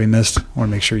 I want to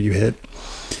make sure you hit.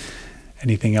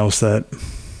 Anything else that?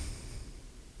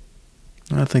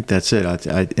 I think that's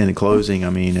it. In closing,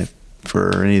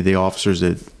 for any of the officers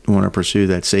that want to pursue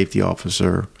that safety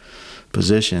officer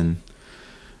position,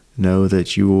 know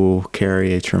that you will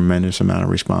carry a tremendous amount of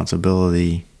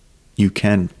responsibility. You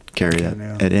can carry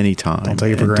that at any time. Don't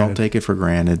take it for granted. Don't take it for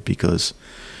granted, because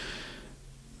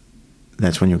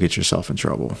that's when you'll get yourself in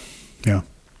trouble. Yeah.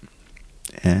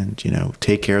 And,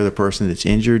 take care of the person that's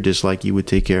injured just like you would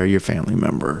take care of your family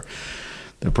member.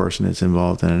 The person that's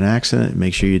involved in an accident,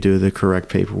 make sure you do the correct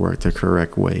paperwork the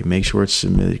correct way. Make sure it's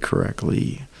submitted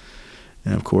correctly.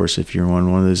 And, of course, if you're on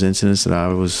one of those incidents that I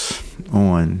was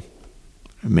on,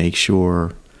 make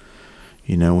sure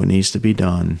you know what needs to be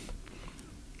done,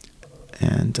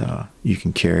 and you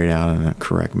can carry it out in a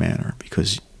correct manner,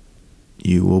 because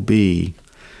you will be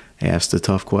asked the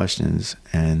tough questions,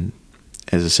 and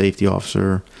as a safety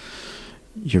officer,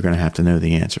 you're going to have to know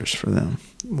the answers for them.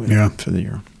 Other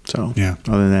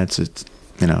than that, it's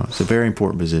a very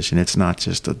important position. It's not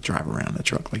just to drive around the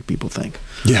truck like people think.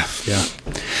 Yeah.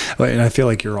 And I feel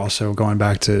like you're also going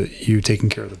back to you taking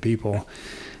care of the people.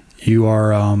 You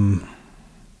are,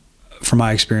 from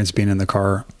my experience being in the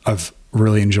car, I've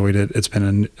really enjoyed it. It's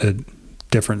been a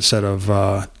different set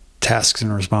of tasks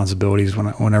and responsibilities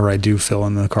whenever I do fill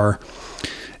in the car.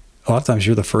 A lot of times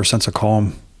you're the first sense of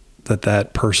calm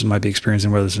that person might be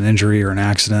experiencing, whether it's an injury or an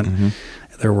accident.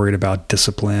 They're worried about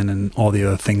discipline and all the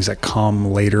other things that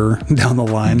come later down the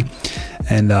line.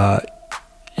 And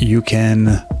you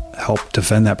can help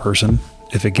defend that person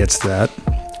if it gets to that.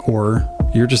 Or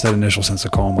you're just that initial sense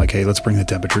of calm, like, hey, let's bring the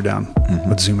temperature down.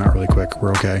 Let's zoom out really quick.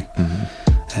 We're okay.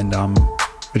 And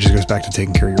it just goes back to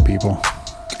taking care of your people.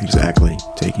 Exactly.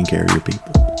 Taking care of your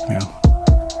people. Yeah.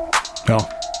 Well,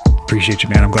 appreciate you,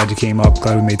 man. I'm glad you came up.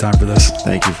 Glad we made time for this.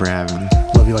 Thank you for having me.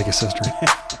 Love you like a sister.